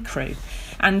ground crew.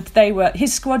 And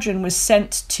his squadron was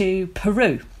sent to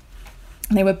Peru.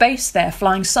 They were based there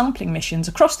flying sampling missions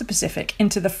across the Pacific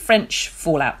into the French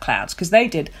fallout clouds, because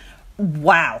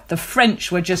the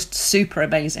French were just super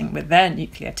amazing with their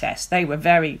nuclear tests. They were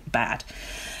very bad.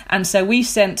 And so we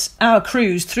sent our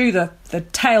crews through the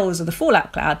tails of the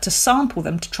fallout cloud to sample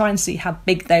them to try and see how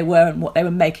big they were and what they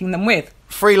were making them with.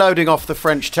 Freeloading off the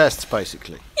French tests,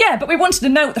 basically. Yeah, but we wanted to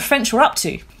know what the French were up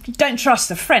to. You don't trust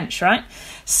the French, right?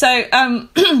 So,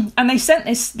 and they sent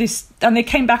this, and they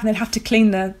came back and they'd have to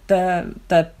clean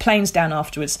the planes down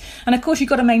afterwards. And of course, you've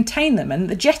got to maintain them, and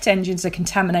the jet engines are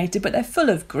contaminated, but they're full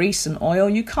of grease and oil.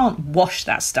 You can't wash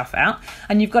that stuff out,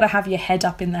 and you've got to have your head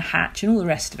up in the hatch and all the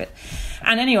rest of it.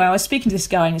 And anyway, I was speaking to this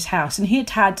guy in his house, and he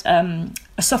had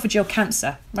esophageal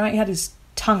cancer, right? He had his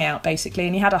tongue out, basically,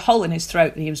 and he had a hole in his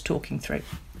throat that he was talking through.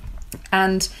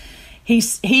 And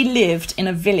he lived in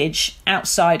a village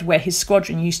outside where his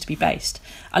squadron used to be based,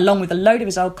 along with a load of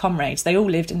his old comrades. They all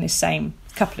lived in this same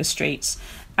couple of streets.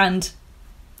 And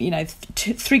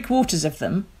 3/4 of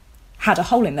them had a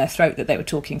hole in their throat that they were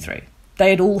talking through.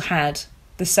 They had all had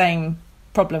the same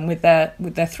problem with their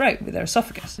throat, with their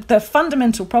esophagus. The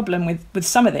fundamental problem with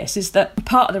some of this is that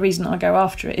part of the reason I go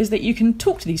after it is that you can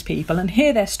talk to these people and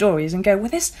hear their stories and go,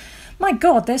 well, my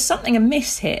God, there's something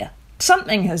amiss here.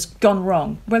 Something has gone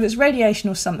wrong, whether it's radiation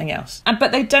or something else.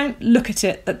 But they don't look at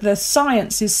it that the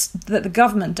science that the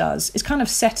government does is kind of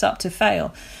set up to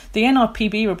fail. The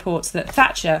NRPB reports that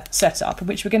Thatcher set up,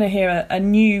 which we're going to hear a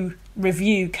new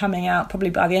review coming out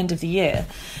probably by the end of the year,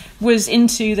 was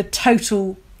into the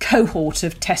total cohort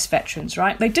of test veterans,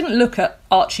 right? They didn't look at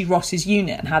Archie Ross's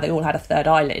unit and how they all had a third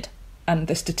eyelid and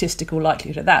the statistical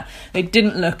likelihood of that. They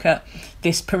didn't look at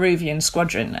this Peruvian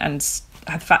squadron and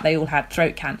the fact they all had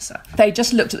throat cancer. They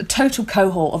just looked at the total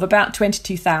cohort of about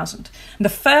 22,000. And the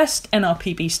first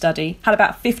NRPB study had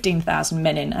about 15,000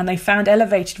 men in, and they found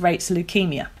elevated rates of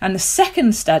leukemia. And the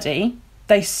second study,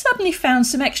 they suddenly found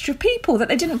some extra people that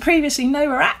they didn't previously know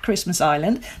were at Christmas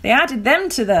Island. They added them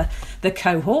to the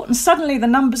cohort, and suddenly the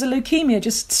numbers of leukemia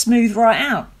just smooth right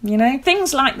out.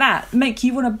 Things like that make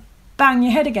you want to bang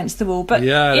your head against the wall. But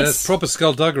that's proper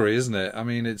skullduggery, isn't it? I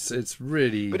mean, it's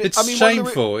really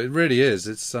shameful. It really is.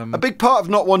 It's a big part of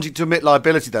not wanting to admit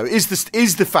liability, though, is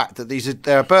the fact that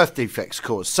there are birth defects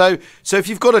caused. So if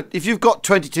you've got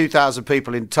 22,000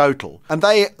 people in total, and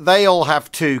they all have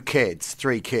 3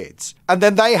 kids, and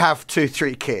then they have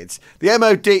 3 kids, the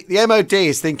MOD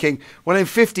is thinking, well, in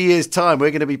 50 years' time, we're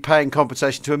going to be paying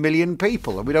compensation to 1 million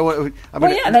people, and we don't want.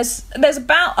 There's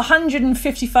about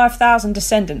 155,000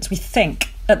 descendants, we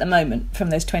think, at the moment from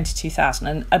those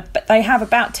 22,000, and they have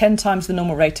about 10 times the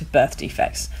normal rate of birth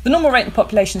defects. The normal rate of the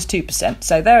population is 2%,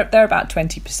 so they're about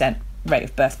 20% rate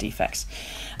of birth defects.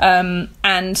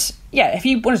 If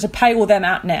you wanted to pay all them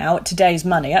out now at today's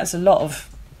money, that's a lot of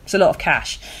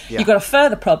cash. Yeah. You've got a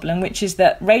further problem, which is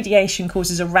that radiation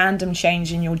causes a random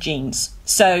change in your genes.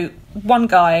 So one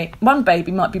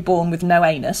baby might be born with no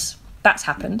anus. That's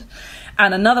happened.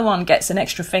 And another one gets an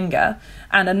extra finger,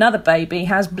 and another baby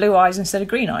has blue eyes instead of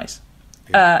green eyes.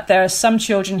 Yeah. There are some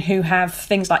children who have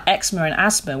things like eczema and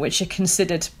asthma, which are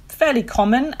considered fairly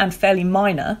common and fairly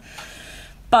minor.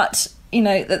 But,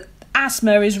 that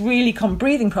asthma is really common,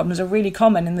 breathing problems are really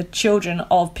common in the children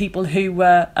of people who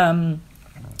were on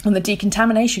the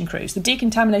decontamination crews. The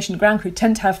decontamination ground crew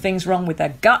tend to have things wrong with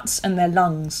their guts and their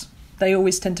lungs. They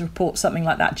always tend to report something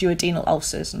like that, duodenal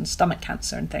ulcers and stomach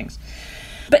cancer and things.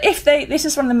 But this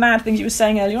is one of the mad things you were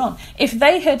saying earlier on, if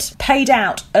they had paid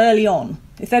out early on,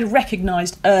 if they'd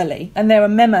recognised early, and there were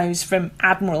memos from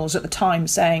admirals at the time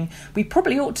saying, we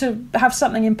probably ought to have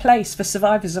something in place for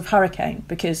survivors of hurricane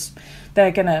because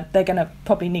they're gonna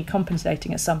probably need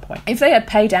compensating at some point. If they had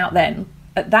paid out then,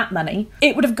 at that money,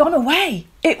 it would have gone away.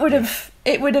 It would have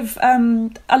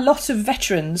a lot of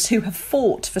veterans who have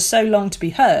fought for so long to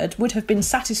be heard would have been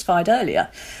satisfied earlier.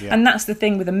 Yeah. And that's the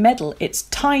thing with a medal. It's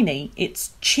tiny,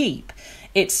 it's cheap,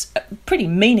 it's pretty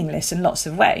meaningless in lots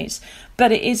of ways,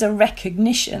 but it is a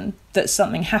recognition that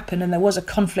something happened and there was a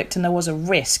conflict and there was a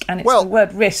risk, and it's the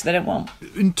word risk they don't want.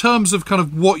 In terms of kind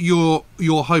of what you're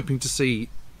hoping to see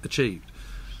achieved,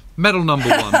 medal number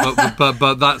 1,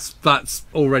 but that's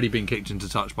already been kicked into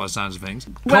touch by sounds of things.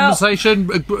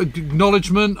 Compensation,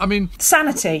 acknowledgement. I mean,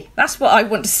 sanity. That's what I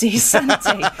want to see.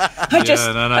 Sanity.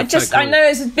 I know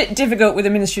it's a bit difficult with the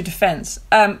Ministry of Defence,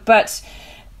 but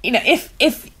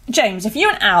if James, if you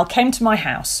and Al came to my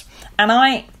house and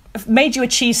I made you a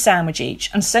cheese sandwich each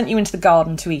and sent you into the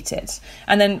garden to eat it,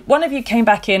 and then one of you came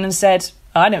back in and said,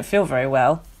 I don't feel very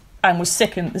well, and was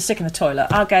sick in the toilet,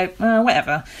 I'll go,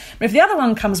 whatever. But if the other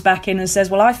one comes back in and says,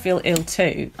 well, I feel ill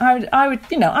too, I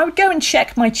would go and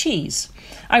check my cheese.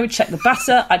 I would check the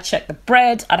butter, I'd check the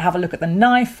bread, I'd have a look at the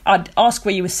knife, I'd ask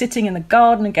where you were sitting in the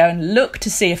garden and go and look to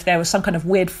see if there was some kind of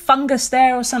weird fungus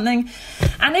there or something.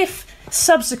 And if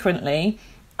subsequently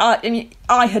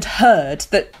I had heard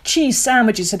that cheese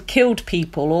sandwiches had killed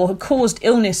people or had caused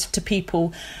illness to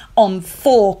people on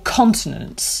 4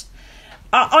 continents,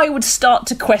 I would start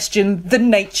to question the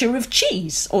nature of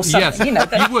cheese or something.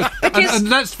 Yes, you would. And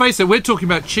let's face it, we're talking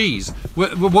about cheese.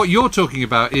 What you're talking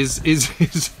about is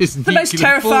the most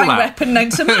terrifying weapon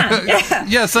known to man. Yeah.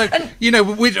 Yeah. So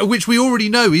which we already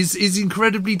know is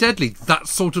incredibly deadly.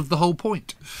 That's sort of the whole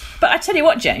point. But I tell you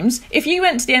what, James, if you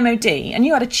went to the MOD and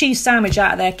you had a cheese sandwich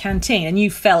out of their canteen and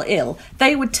you fell ill,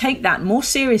 they would take that more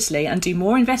seriously and do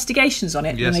more investigations on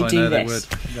it than they do this.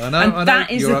 They would. I know.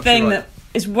 That is the thing that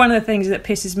is one of the things that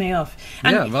pisses me off.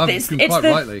 And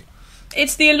rightly.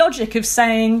 It's the illogic of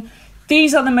saying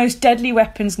these are the most deadly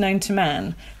weapons known to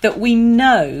man that we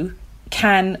know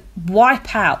can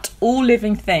wipe out all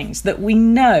living things, that we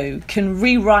know can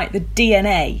rewrite the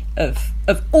DNA of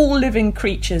all living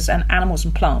creatures and animals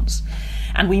and plants.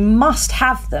 And we must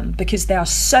have them because they are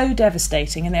so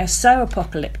devastating and they are so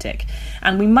apocalyptic,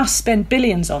 and we must spend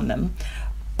billions on them,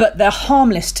 but they're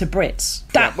harmless to Brits.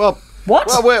 What?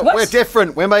 Well, we're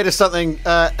different. We're made of something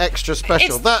extra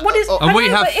special. And we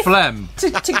have phlegm.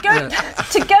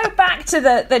 To go back to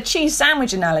the cheese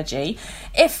sandwich analogy,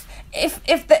 if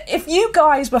you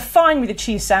guys were fine with the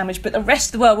cheese sandwich, but the rest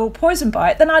of the world were all poisoned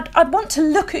by it, then I'd want to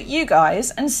look at you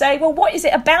guys and say, well, what is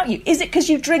it about you? Is it because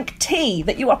you drink tea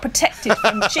that you are protected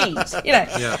from cheese? You know.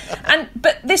 Yeah.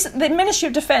 But the Ministry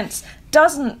of Defence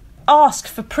doesn't ask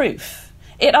for proof.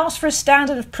 It asks for a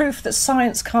standard of proof that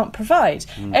science can't provide.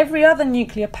 Every other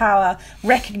nuclear power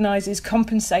recognises,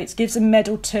 compensates, gives a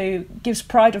medal to, gives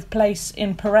pride of place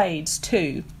in parades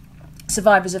to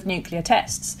survivors of nuclear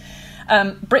tests.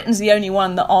 Britain's the only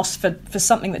one that asks for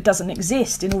something that doesn't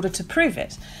exist in order to prove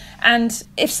it. And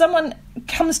if someone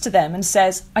comes to them and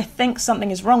says, I think something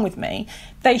is wrong with me,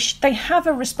 they have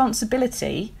a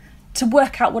responsibility to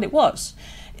work out what it was.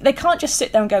 They can't just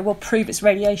sit there and go, well, prove it's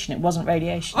radiation. It wasn't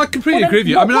radiation. I completely agree with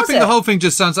you. I mean, I think the whole thing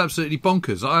just sounds absolutely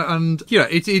bonkers.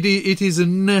 It is a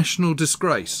national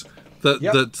disgrace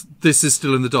that this is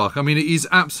still in the dark. I mean, it is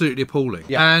absolutely appalling.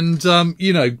 Yep.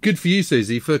 And, good for you,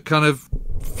 Susie, for kind of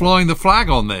flying the flag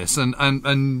on this,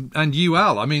 and you,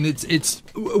 Al. I mean, it's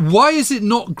why is it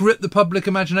not grip the public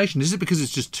imagination? Is it because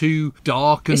it's just too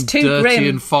dark and dirty grim.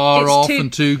 And far off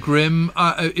and too grim?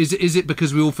 Is it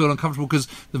because we all feel uncomfortable because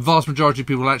the vast majority of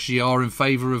people actually are in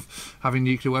favour of having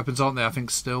nuclear weapons, aren't they? I think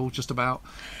still just about.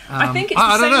 I think it's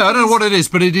I don't know. I don't know what it is,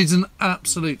 but it is an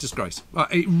absolute disgrace.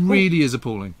 It really is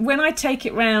appalling. When I take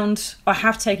it round, I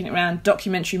have taken it round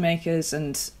documentary makers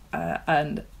and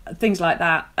things like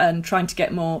that, and trying to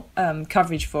get more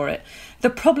coverage for it. The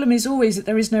problem is always that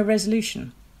there is no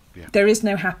resolution. Yeah. There is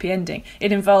no happy ending.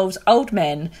 It involves old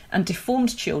men and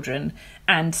deformed children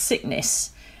and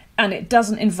sickness, and it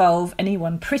doesn't involve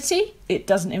anyone pretty. It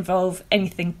doesn't involve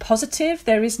anything positive.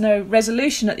 There is no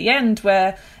resolution at the end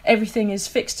where everything is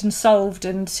fixed and solved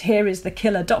and here is the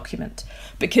killer document,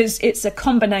 because it's a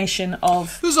combination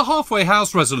of... There's a halfway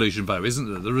house resolution, though,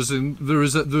 isn't there? There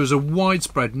is a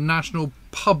widespread national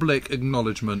public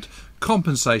acknowledgement,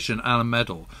 compensation and a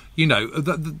medal. You know,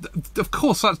 of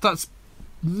course that's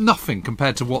nothing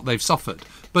compared to what they've suffered,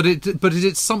 but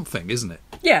it's something, isn't it?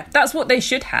 Yeah, that's what they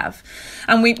should have.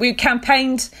 And we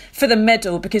campaigned for the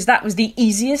medal because that was the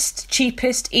easiest,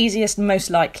 cheapest, easiest, most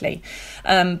likely.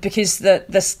 Because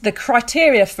the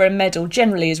criteria for a medal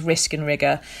generally is risk and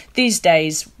rigour. These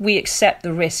days, we accept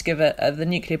the risk of the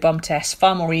nuclear bomb test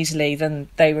far more easily than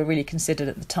they were really considered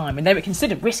at the time. And they were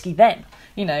considered risky then,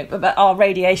 you know, but our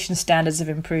radiation standards have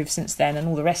improved since then and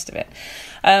all the rest of it.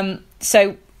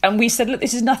 And we said, look,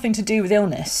 this is nothing to do with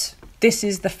illness. This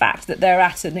is the fact that they're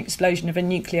at an explosion of a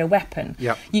nuclear weapon.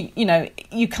 Yep.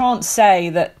 You can't say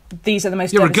that these are the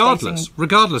most devastating...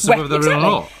 regardless of whether they're ill or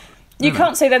not. You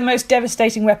can't say they're the most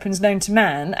devastating weapons known to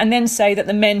man and then say that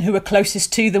the men who were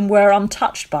closest to them were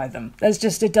untouched by them.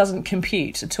 It doesn't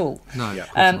compute at all. No, yeah,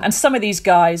 and some of these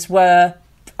guys were,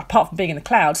 apart from being in the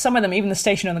clouds, some of them, even the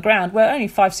station on the ground, were only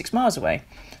 5-6 miles away.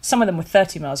 Some of them were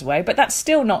 30 miles away, but that's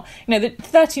still not... the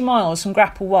 30 miles from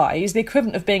Grapple Y is the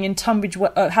equivalent of being in Tunbridge...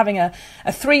 having a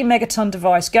 3-megaton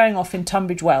device going off in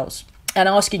Tunbridge Wells and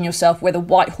asking yourself whether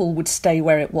Whitehall would stay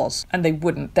where it was. And they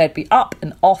wouldn't. They'd be up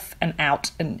and off and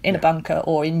out and in a bunker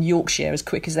or in Yorkshire as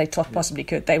quick as they possibly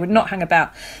could. They would not hang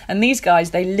about. And these guys,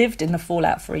 they lived in the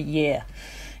fallout for a year.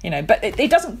 But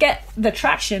it doesn't get the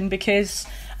traction because...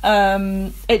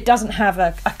 it doesn't have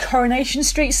a Coronation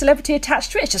Street celebrity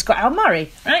attached to it. It's just got Al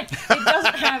Murray, right?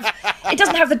 It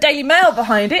doesn't have the Daily Mail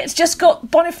behind it. It's just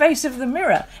got Boniface of the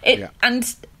Mirror.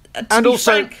 And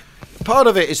also, frank, part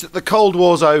of it is that the Cold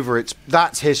War's over.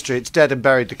 That's history. It's dead and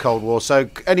buried. The Cold War. So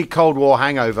any Cold War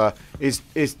hangover is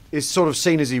sort of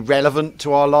seen as irrelevant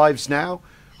to our lives now.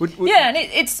 And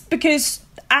it's because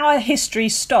our history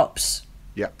stops.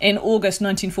 Yep. In August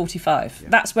 1945.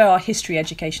 Yep. That's where our history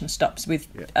education stops with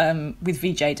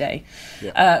VJ Day.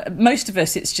 Yep. Most of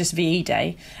us, it's just VE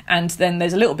Day. And then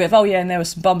there's a little bit of, and there were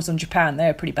some bombs on Japan. They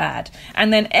were pretty bad.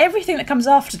 And then everything that comes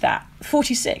after that,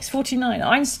 46, 49,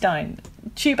 Einstein,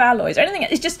 tube alloys, anything,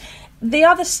 it's just, the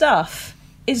other stuff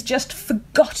is just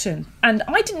forgotten. And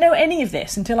I didn't know any of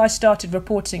this until I started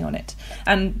reporting on it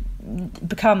and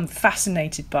become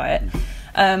fascinated by it.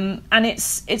 And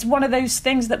it's one of those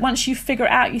things that once you figure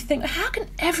it out, you think, how can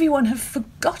everyone have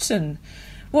forgotten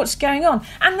what's going on?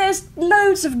 And there's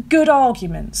loads of good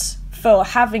arguments for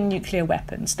having nuclear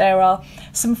weapons. There are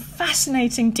some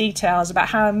fascinating details about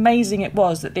how amazing it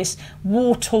was that this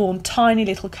war-torn, tiny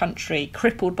little country,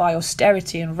 crippled by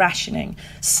austerity and rationing,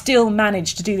 still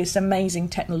managed to do this amazing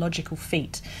technological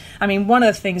feat. I mean, one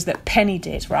of the things that Penny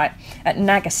did, right, at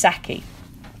Nagasaki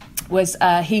was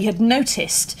he had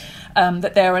noticed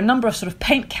that there are a number of sort of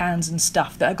paint cans and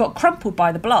stuff that had got crumpled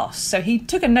by the blast. So he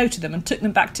took a note of them and took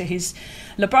them back to his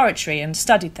laboratory and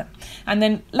studied them. And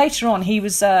then later on, he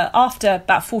was, after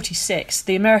about 46,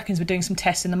 the Americans were doing some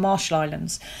tests in the Marshall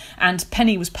Islands, and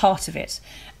Penny was part of it.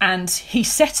 And he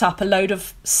set up a load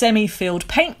of semi-filled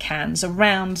paint cans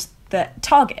around the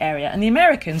target area, and the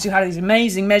Americans, who had these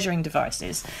amazing measuring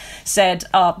devices, said,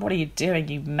 what are you doing,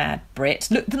 you mad Brit?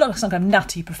 Look like some kind of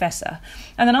nutty professor.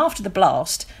 And then after the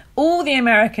blast, all the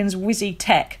Americans' whizzy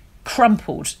tech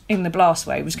crumpled in the blast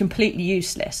wave. It was completely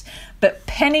useless. But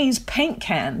Penny's paint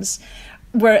cans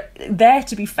were there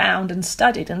to be found and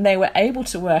studied, and they were able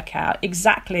to work out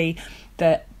exactly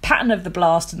the pattern of the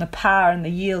blast and the power and the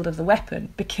yield of the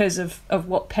weapon because of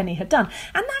what Penny had done.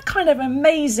 And that kind of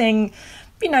amazing,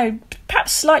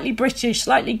 perhaps slightly British,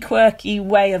 slightly quirky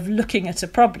way of looking at a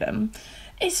problem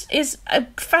is a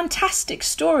fantastic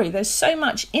story. There's so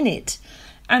much in it.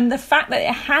 And the fact that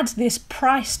it had this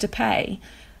price to pay,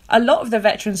 a lot of the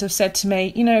veterans have said to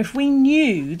me, if we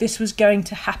knew this was going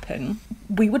to happen,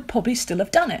 we would probably still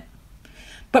have done it.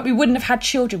 But we wouldn't have had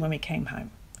children when we came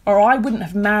home. Or I wouldn't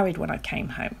have married when I came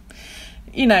home.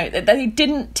 They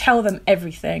didn't tell them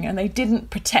everything, and they didn't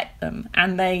protect them.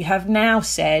 And they have now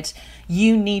said,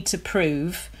 you need to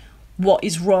prove what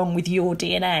is wrong with your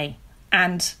DNA.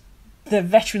 And the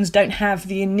veterans don't have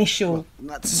the initial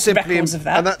records of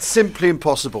that. And that's simply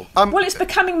impossible. Well, it's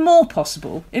becoming more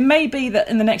possible. It may be that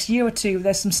in the next year or two,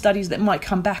 there's some studies that might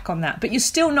come back on that. But you're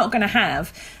still not going to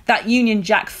have that Union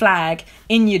Jack flag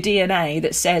in your DNA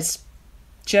that says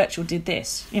Churchill did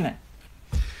this,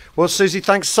 Well, Susie,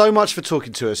 thanks so much for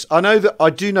talking to us. I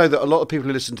do know that a lot of people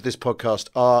who listen to this podcast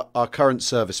are current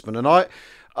servicemen, and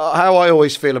how I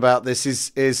always feel about this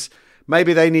is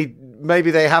maybe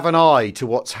they have an eye to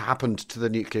what's happened to the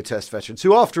nuclear test veterans,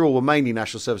 who after all were mainly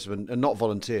national servicemen and not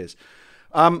volunteers.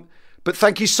 But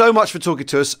thank you so much for talking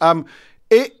to us.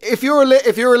 If you're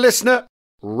a listener,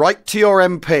 write to your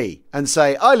MP and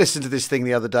say, I listened to this thing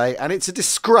the other day and it's a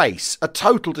disgrace, a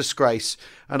total disgrace,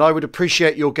 and I would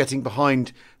appreciate your getting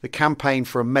behind the campaign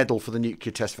for a medal for the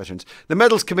nuclear test veterans. The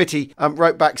Medals Committee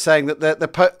wrote back saying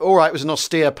that all right, it was an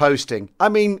austere posting. I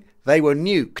mean, they were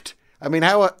nuked. I mean,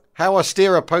 how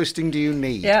austere a posting do you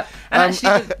need? Yeah, and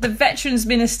actually the Veterans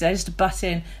Minister, just to butt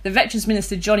in, the Veterans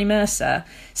Minister, Johnny Mercer,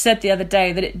 said the other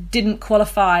day that it didn't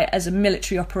qualify as a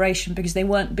military operation because they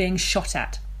weren't being shot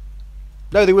at.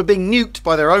 No, they were being nuked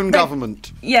by their own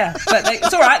government. Yeah, but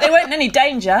it's all right. They weren't in any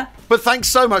danger. But thanks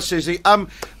so much, Susie. Thank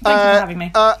you for having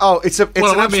me. It's an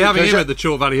we'll be having pleasure. him at the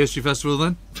Chalk Valley History Festival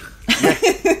then.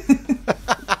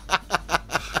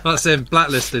 That's him,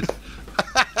 blacklisted.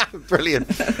 Brilliant.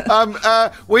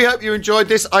 We hope you enjoyed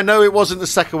this. I know it wasn't the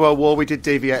Second World War. We did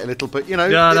deviate a little, but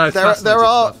there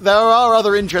are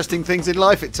other interesting things in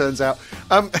life, it turns out.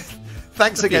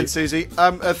 Thanks again, Susie.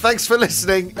 Thanks for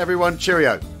listening, everyone.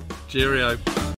 Cheerio. Cheerio.